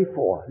were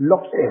before,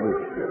 lost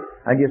everything.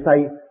 And you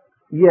say,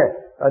 yes,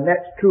 and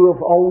that's true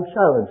of old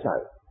so-and-so.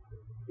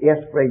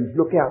 Yes, friends,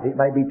 look out, it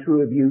may be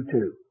true of you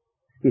too.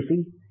 You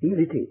see, here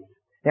it is.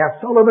 Now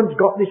Solomon's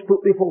got this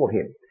put before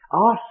him.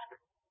 Ask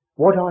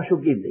what I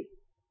shall give thee.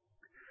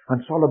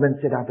 And Solomon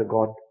said unto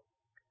God,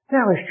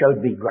 Thou hast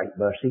showed me great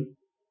mercy.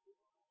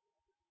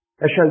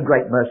 Hast showed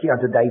great mercy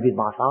unto David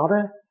my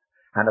father,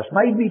 and hast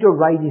made me to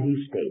reign in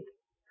his stead.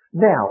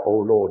 Now,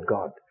 O Lord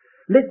God,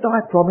 let thy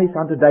promise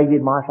unto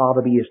David my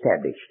father be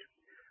established.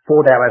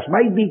 For thou hast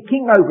made me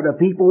king over the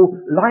people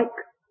like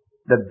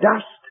the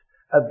dust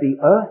of the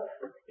earth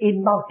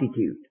in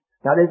multitude.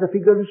 Now there's a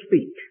figure of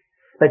speech.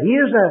 But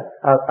here's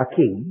a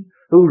king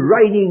who's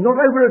reigning not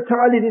over a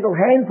tiny little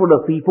handful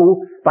of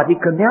people, but it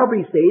can now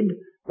be said,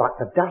 like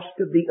the dust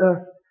of the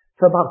earth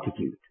for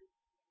multitude.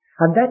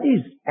 And that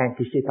is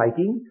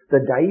anticipating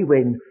the day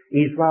when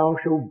Israel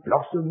shall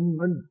blossom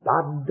and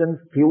bud and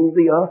fill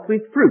the earth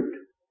with fruit.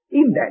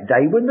 In that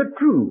day when the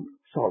true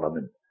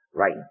Solomon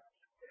reigns.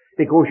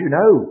 Because you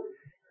know,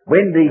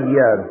 when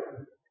the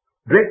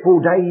dreadful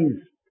days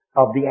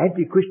of the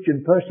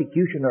anti-Christian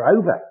persecution are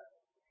over,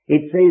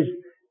 it says,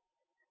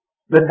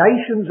 the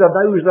nations are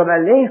those that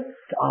are left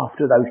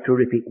after those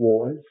terrific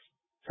wars.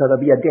 So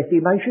there'll be a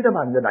decimation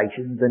among the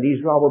nations, and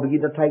Israel will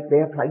begin to take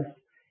their place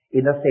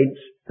in a sense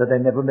that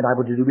they've never been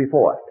able to do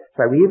before.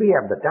 So here we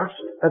have the dust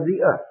of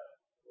the earth.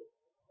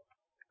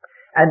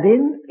 And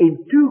then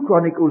in 2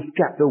 Chronicles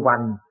chapter 1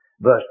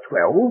 verse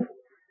 12,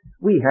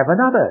 we have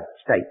another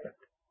statement.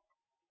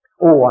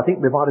 Oh, I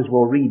think we might as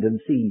well read and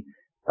see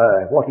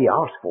what he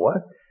asked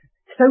for.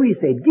 So he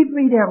said, Give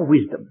me now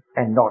wisdom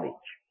and knowledge,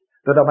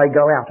 that I may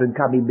go out and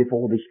come in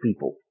before this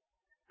people.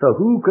 For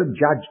who can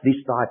judge this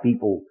thy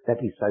people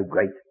that is so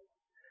great?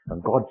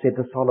 And God said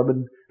to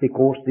Solomon,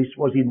 Because this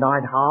was in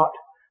thine heart,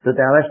 that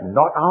thou hast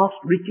not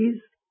asked riches,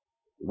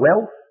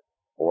 wealth,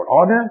 or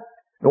honour,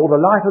 nor the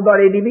life of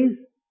thine enemies.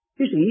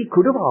 You see, he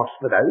could have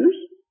asked for those.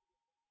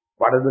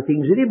 One of the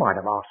things that he might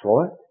have asked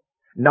for.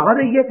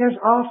 Neither yet hast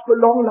asked for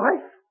long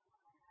life,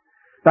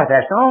 but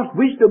hast asked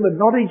wisdom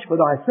and knowledge for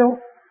thyself,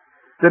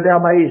 that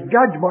thou mayest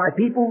judge my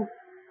people,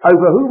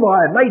 over whom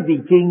I have made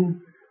thee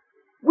king.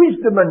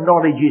 Wisdom and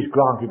knowledge is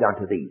granted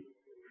unto thee,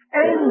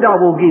 and I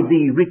will give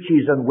thee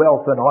riches and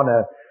wealth and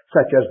honour,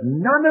 such as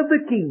none of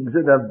the kings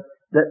that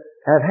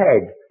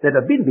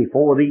have been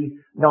before thee,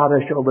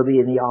 neither shall there be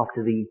any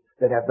after thee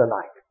that have the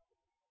like.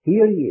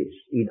 Here he is,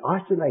 in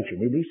isolation,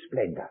 in his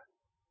splendour.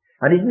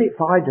 And isn't it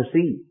fine to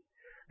see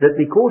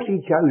that because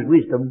he chose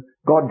wisdom,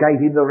 God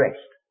gave him the rest?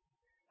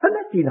 And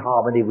that's in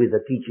harmony with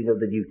the teaching of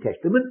the New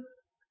Testament.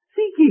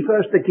 Seek ye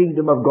first the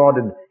kingdom of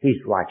God and his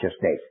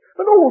righteousness,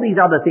 and all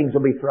these other things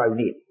will be thrown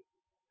in.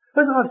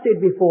 As I've said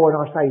before, and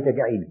I say it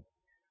again,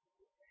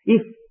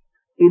 if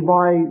in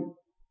my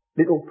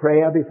little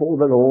prayer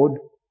before the Lord,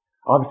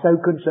 I'm so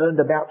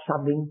concerned about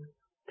something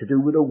to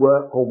do with a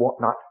work or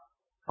whatnot,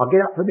 I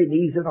get up from my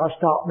knees and I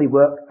start my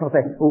work, and I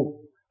think,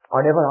 oh,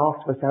 I never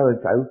asked for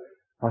so-and-so.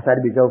 I say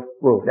to myself,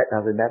 well, that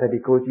doesn't matter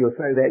because you'll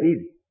throw that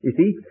in. You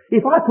see,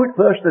 if I put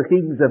first the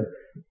things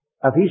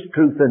of his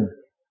truth and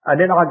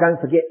then I go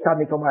and forget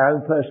something for my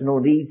own personal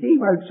needs, he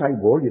won't say,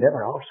 well, you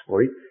never asked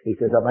for it. He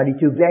says, I'm only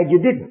too glad you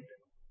didn't.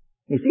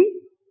 You see?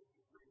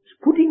 It's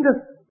putting the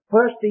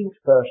first things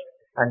first,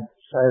 and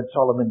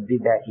Solomon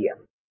did that here.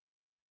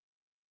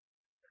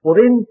 Well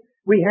then,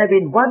 we have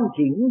in 1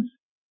 Kings,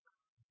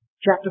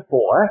 chapter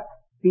 4,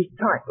 his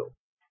title.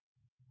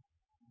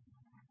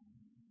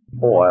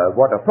 Or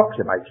what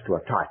approximates to a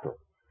title.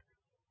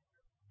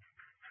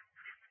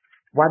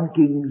 1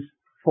 Kings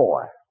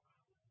 4.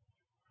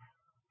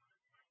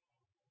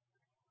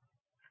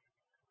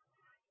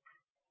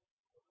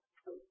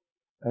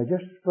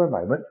 Just for a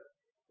moment.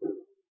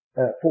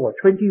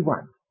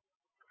 4:21.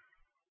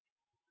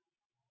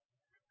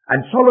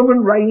 And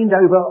Solomon reigned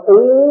over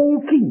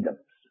all kingdoms.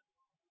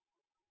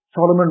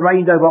 Solomon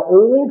reigned over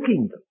all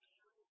kingdoms.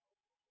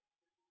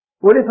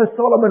 Well, if a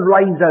Solomon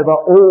reigns over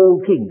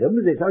all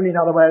kingdoms, it's only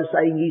another way of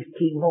saying he's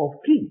king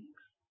of kings.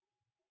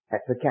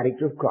 That's the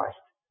character of Christ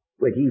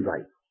when he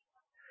reigns.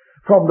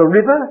 From the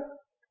river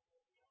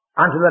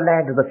unto the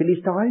land of the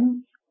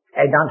Philistines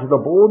and unto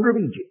the border of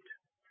Egypt.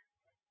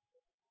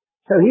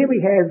 So here we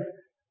have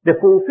the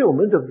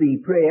fulfillment of the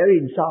prayer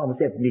in Psalm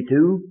 72.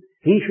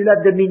 He shall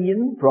have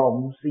dominion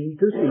from sea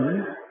to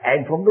sea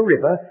and from the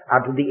river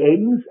unto the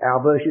ends,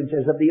 our version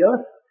says, of the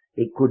earth.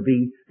 It could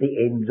be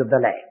the ends of the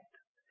land.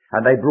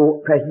 And they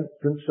brought presents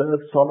and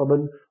served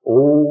Solomon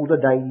all the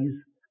days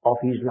of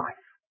his life.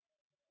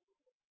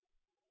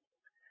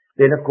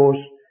 Then, of course,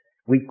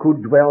 we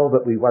could dwell,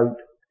 but we won't,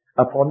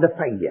 upon the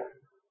failure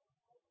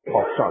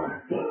of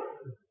Solomon.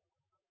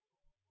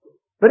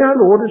 But our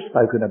Lord has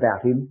spoken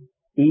about him,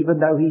 even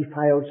though he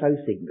failed so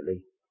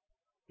signally.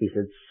 He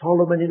said,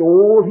 Solomon in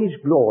all his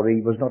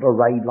glory was not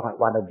arrayed like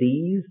one of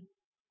these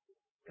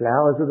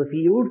flowers of the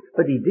field,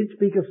 but he did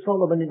speak of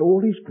Solomon in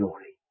all his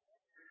glory.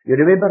 You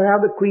remember how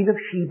the Queen of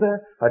Sheba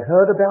had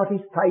heard about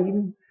his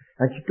fame,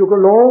 and she took a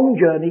long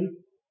journey,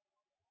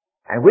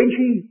 and when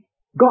she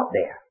got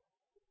there,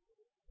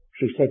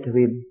 she said to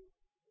him,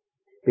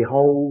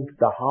 behold,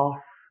 the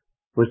half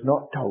was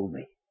not told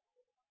me.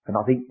 And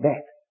I think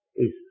that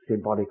is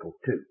symbolical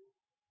too.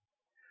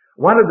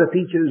 One of the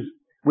features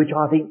which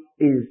I think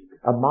is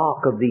a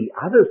mark of the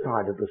other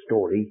side of the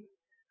story,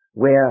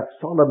 where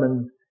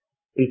Solomon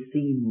is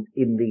seen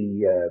in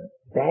the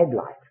bad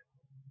light.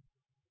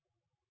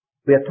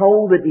 We are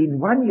told that in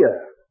 1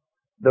 year,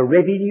 the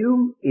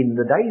revenue in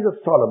the days of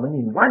Solomon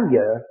in 1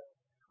 year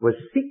was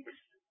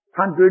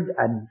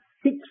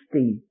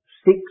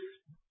 666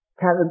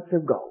 talents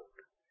of gold.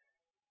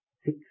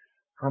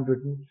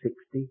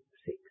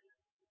 666.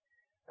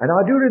 And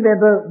I do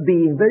remember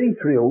being very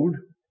thrilled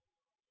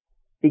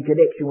in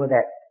connection with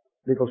that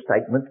little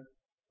statement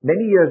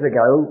many years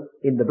ago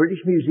in the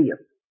British Museum.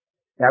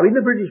 Now, in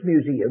the British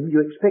Museum,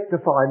 you expect to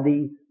find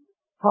the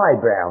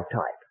highbrow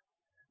type.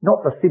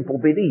 Not the simple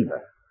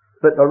believer,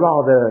 but the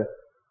rather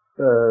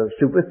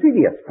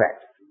supercilious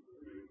perhaps.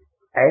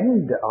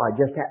 And I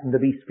just happened to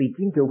be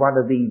speaking to one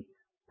of the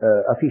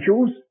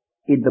officials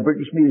in the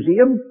British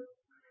Museum,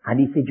 and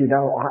he said, you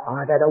know,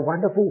 I've had a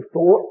wonderful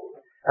thought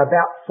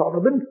about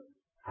Solomon.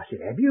 I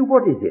said, have you?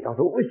 What is it? I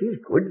thought, this is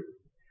good.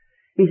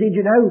 He said,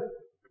 you know,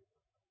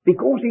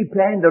 because he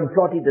planned and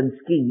plotted and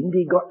schemed,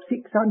 he got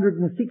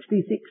 666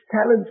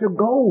 talents of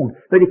gold.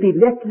 But if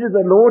he'd left it to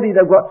the Lord, he'd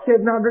have got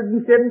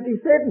 777.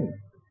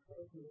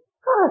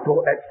 I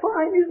thought, that's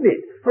fine, isn't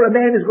it? For a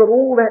man who's got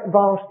all that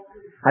vast.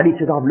 And he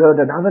said, I've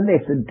learned another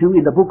lesson too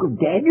in the book of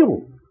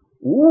Daniel.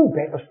 Ooh,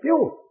 better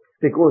still.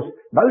 Because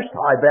most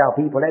highbrow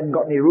people haven't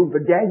got any room for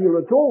Daniel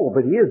at all.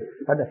 But here's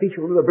an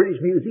official of the British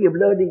Museum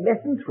learning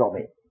lessons from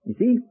him. You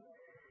see?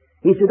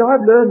 He said,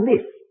 I've learned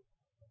this.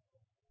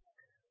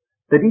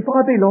 That if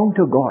I belong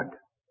to God,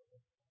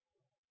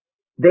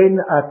 then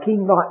a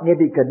king like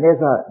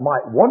Nebuchadnezzar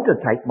might want to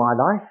take my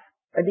life,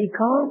 and he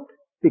can't,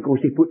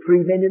 because he put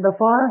 3 men in the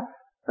fire,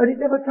 and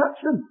it never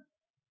touched them.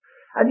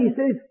 And he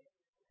says,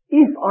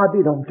 if I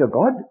belong to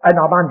God, and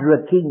I'm under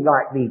a king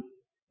like the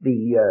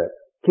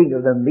king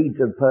of the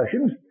Medes and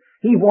Persians,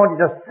 he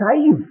wanted to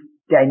save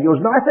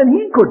Daniel's life, and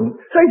he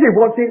couldn't. So he said,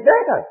 what's it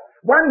matter?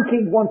 One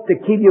king wants to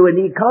kill you and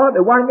he can't,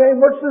 and one man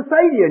wants to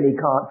save you and he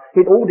can't.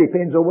 It all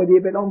depends on whether you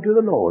belong to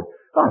the Lord.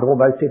 I'd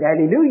almost said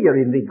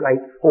hallelujah in the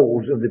great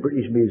halls of the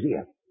British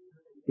Museum.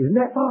 Isn't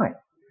that fine?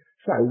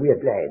 So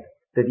we're glad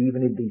that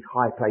even in these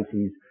high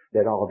places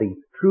there are the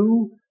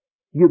true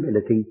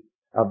humility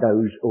of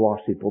those who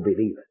are simple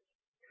believers.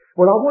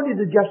 Well, I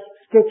wanted to just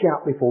sketch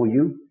out before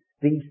you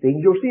these things.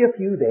 You'll see a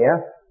few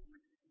there.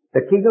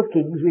 The King of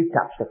Kings we've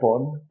touched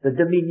upon. The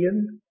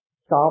dominion,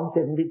 Psalm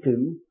 72.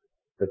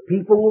 The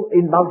people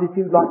in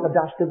multitude like the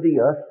dust of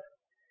the earth.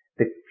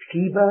 The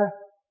Sheba,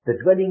 the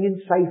dwelling in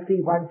safety,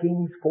 1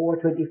 Kings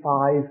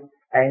 4:25,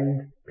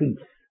 and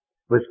peace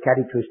was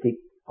characteristic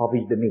of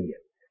his dominion.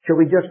 Shall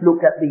we just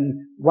look at the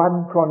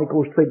 1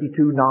 Chronicles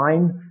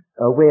 22:9,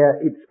 where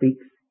it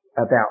speaks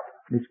about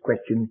this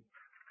question,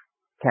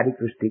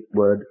 characteristic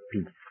word,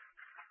 peace.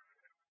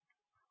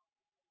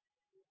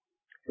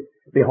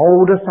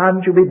 Behold, a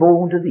son shall be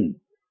born to thee,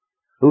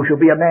 who shall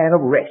be a man of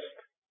rest.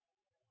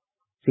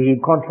 See,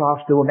 in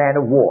contrast to a man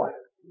of war.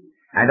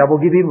 And I will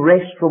give him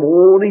rest from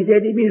all his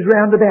enemies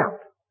round about.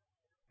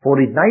 For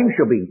his name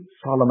shall be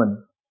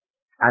Solomon,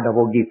 and I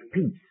will give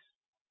peace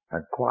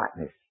and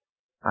quietness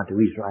unto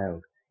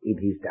Israel in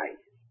his days.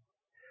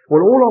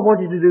 Well, all I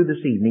wanted to do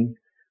this evening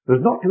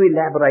was not to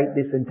elaborate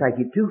this and take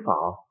it too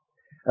far,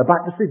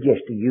 but to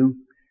suggest to you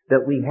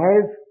that we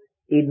have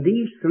in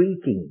these 3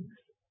 kings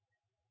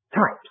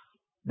types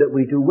that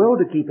we do well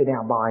to keep in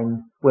our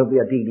mind when we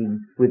are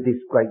dealing with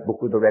this great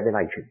book of the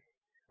Revelation.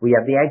 We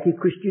have the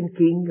anti-Christian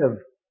king of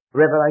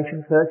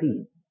Revelation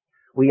 13.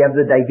 We have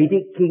the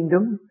Davidic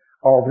kingdom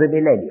of the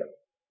millennium,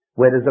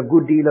 where there's a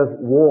good deal of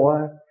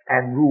war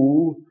and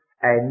rule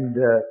and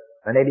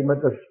an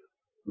element of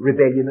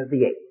rebellion at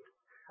the end.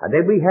 And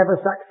then we have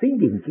a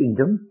succeeding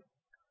kingdom,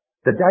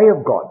 the day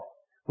of God,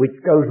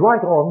 which goes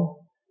right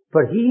on,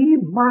 for he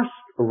must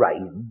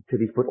reign till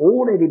he's put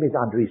all enemies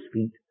under his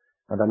feet,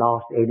 and the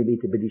last enemy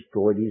to be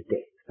destroyed is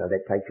death. So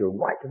that takes you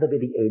right to the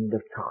very end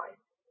of time.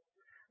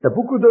 The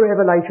book of the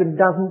Revelation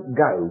doesn't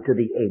go to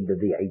the end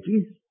of the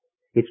ages.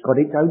 It's got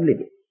its own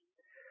limits.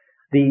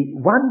 The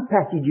one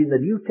passage in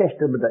the New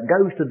Testament that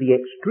goes to the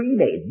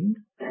extreme end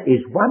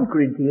is 1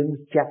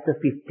 Corinthians chapter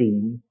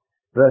 15,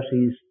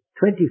 verses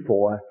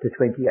 24 to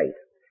 28.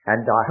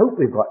 And I hope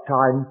we've got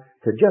time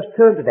to just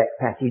turn to that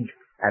passage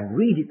and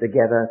read it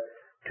together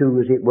to,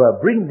 as it were,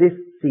 bring this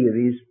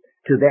series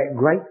to that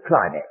great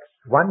climax.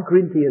 1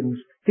 Corinthians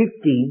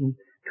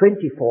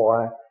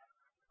 15:24.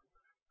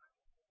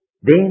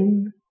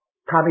 Then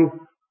cometh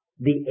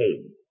the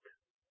end,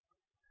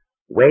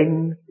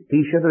 when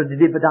he shall have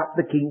delivered up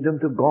the kingdom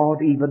to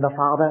God, even the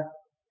Father,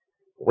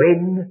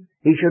 when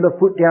he shall have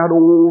put down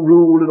all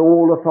rule and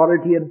all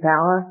authority and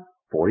power,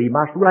 for he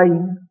must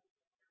reign,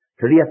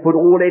 till he hath put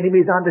all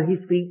enemies under his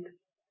feet.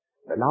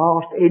 The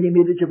last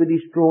enemy that shall be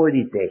destroyed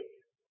is death.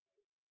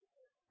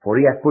 For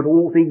he hath put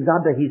all things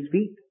under his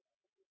feet.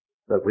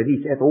 But when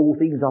he saith all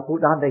things are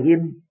put under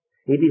him,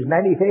 it is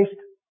manifest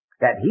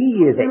that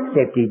he is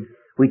accepted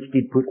which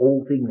did put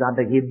all things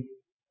under him.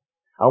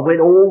 And when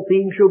all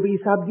things shall be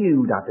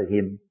subdued unto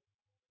him,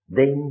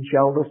 then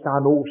shall the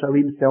Son also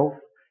himself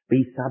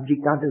be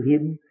subject unto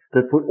him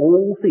that put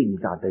all things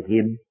under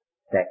him,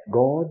 that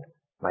God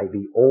may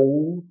be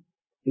all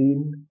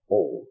in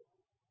all.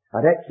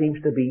 Now that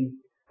seems to be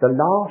the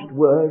last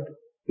word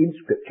in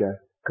Scripture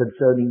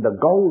concerning the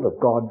goal of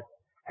God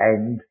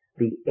and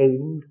the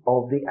end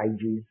of the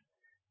ages.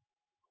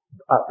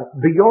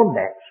 Beyond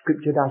that,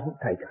 Scripture doesn't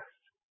take us.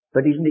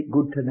 But isn't it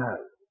good to know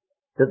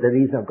that there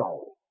is a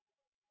goal?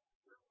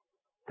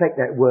 Take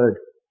that word,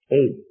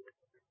 end.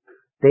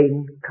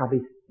 Then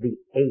cometh the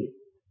end.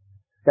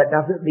 That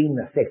doesn't mean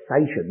a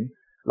cessation,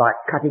 like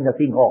cutting a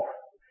thing off.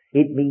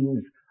 It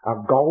means a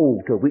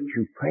goal to which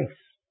you press.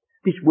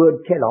 This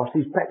word telos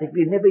is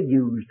practically never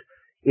used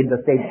in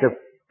the sense of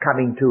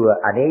coming to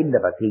an end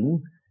of a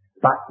thing,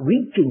 but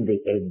reaching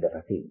the end of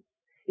a thing.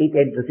 It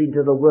enters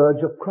into the words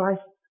of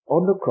Christ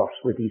on the cross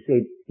when he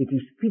said, "It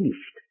is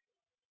finished.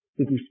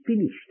 It is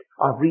finished.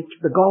 I've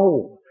reached the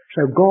goal."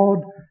 So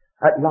God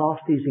at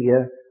last is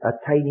here,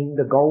 attaining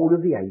the goal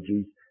of the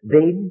ages.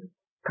 Then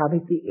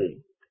cometh the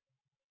end.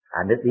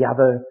 And at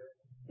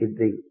in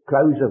the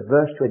close of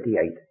verse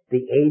 28,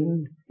 the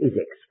end is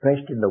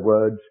expressed in the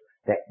words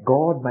that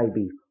God may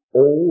be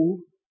all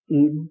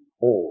in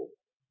all.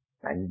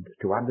 And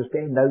to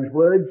understand those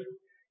words,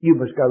 you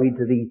must go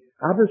into the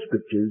other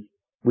scriptures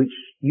which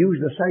use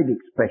the same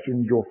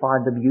expressions. You'll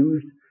find them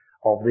used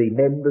of the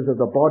members of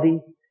the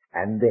body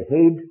and the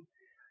head,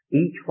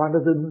 each one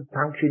of them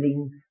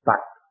functioning, but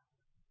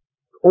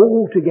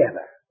all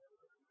together,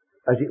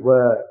 as it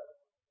were,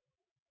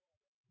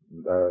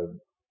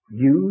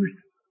 used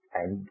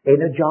and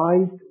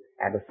energized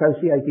and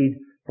associated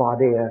by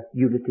their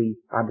unity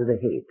under the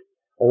head.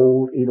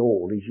 All in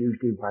all is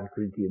used in 1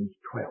 Corinthians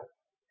 12.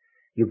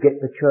 You get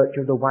the church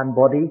of the one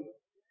body,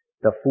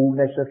 the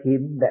fullness of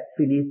him that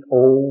filleth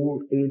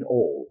all in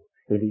all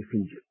in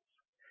Ephesians.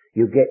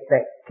 You get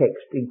that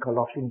text in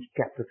Colossians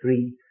chapter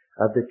 3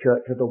 of the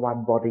church of the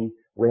one body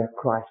where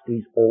Christ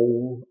is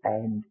all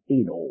and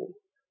in all.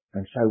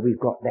 And so we've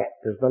got that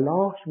as the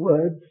last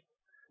words,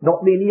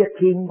 not merely a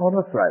king on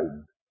a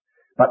throne,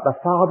 but the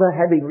Father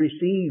having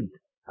received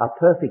a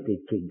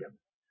perfected kingdom,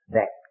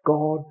 that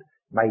God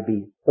may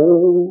be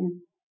all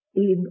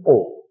in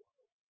all.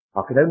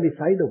 I can only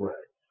say the words.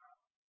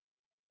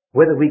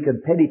 Whether we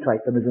can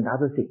penetrate them is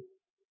another thing,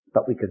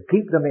 but we can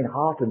keep them in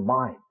heart and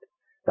mind.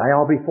 They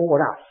are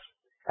before us,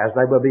 as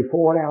they were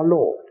before our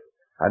Lord,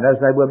 and as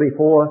they were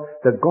before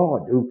the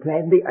God who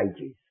planned the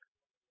ages.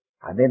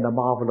 And then the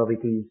marvel of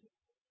it is,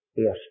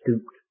 he has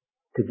stooped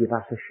to give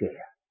us a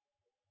share.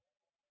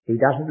 He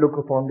doesn't look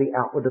upon the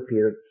outward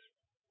appearance,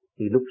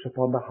 he looks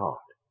upon the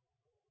heart.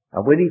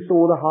 And when he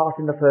saw the heart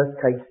in the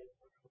first case,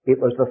 it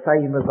was the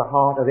same as the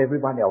heart of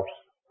everyone else,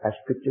 as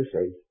Scripture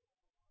says,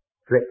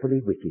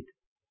 dreadfully wicked.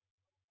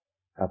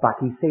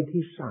 But he sent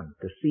his Son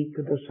to seek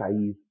and to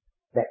save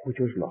that which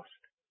was lost.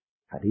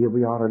 And here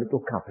we are, a little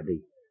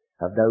company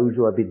of those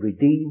who have been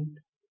redeemed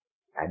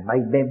and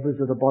made members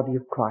of the body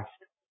of Christ,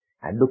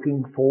 and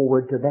looking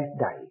forward to that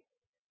day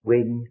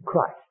when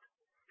Christ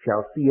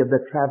shall see of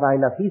the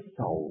travail of his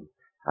soul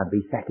and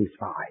be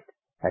satisfied.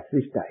 That's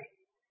this day,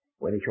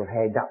 when he shall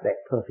hand up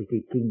that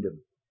perfected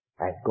kingdom,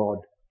 and God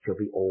shall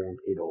be all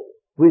in all.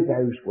 With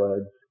those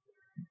words,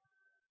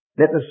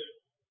 let us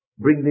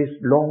bring this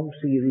long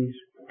series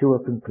to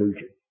a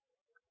conclusion,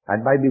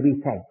 and maybe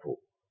be thankful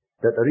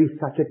that there is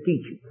such a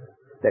teaching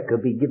that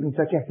can be given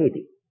such a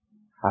heading,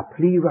 a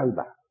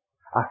pleroma,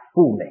 a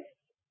fullness.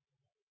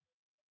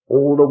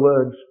 All the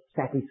words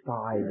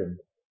satisfied and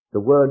the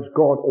words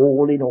God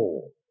all in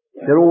all,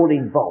 they're all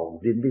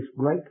involved in this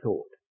great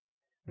thought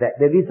that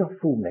there is a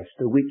fullness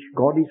to which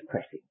God is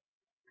pressing,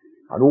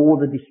 and all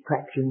the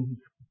distractions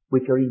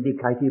which are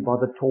indicated by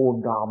the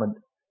torn garment,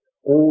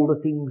 all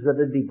the things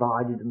that are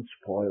divided and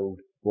spoiled,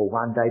 will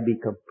one day be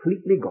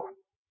completely gone.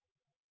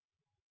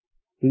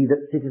 He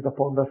that sitteth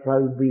upon the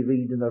throne, we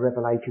read in the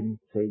Revelation,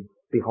 says,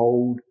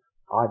 "Behold,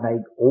 I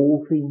make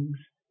all things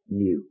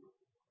new."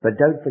 But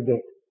don't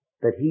forget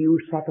that he who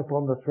sat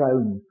upon the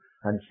throne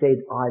and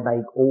said, "I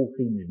make all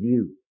things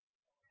new,"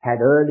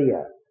 had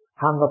earlier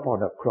hung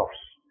upon a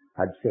cross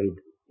and said,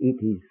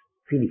 "It is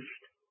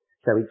finished."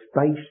 So it's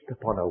based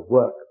upon a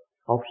work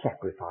of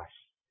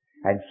sacrifice.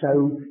 And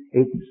so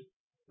it's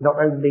not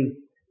only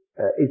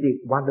Is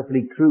it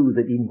wonderfully true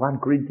that in 1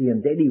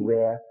 Corinthians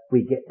anywhere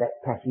we get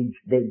that passage,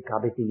 then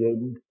cometh the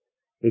end?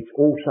 It's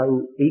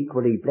also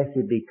equally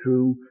blessedly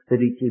true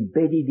that it's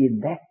embedded in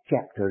that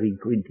chapter in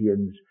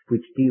Corinthians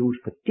which deals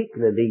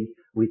particularly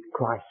with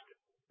Christ,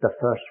 the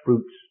first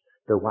fruits,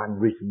 the one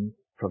risen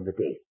from the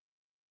dead.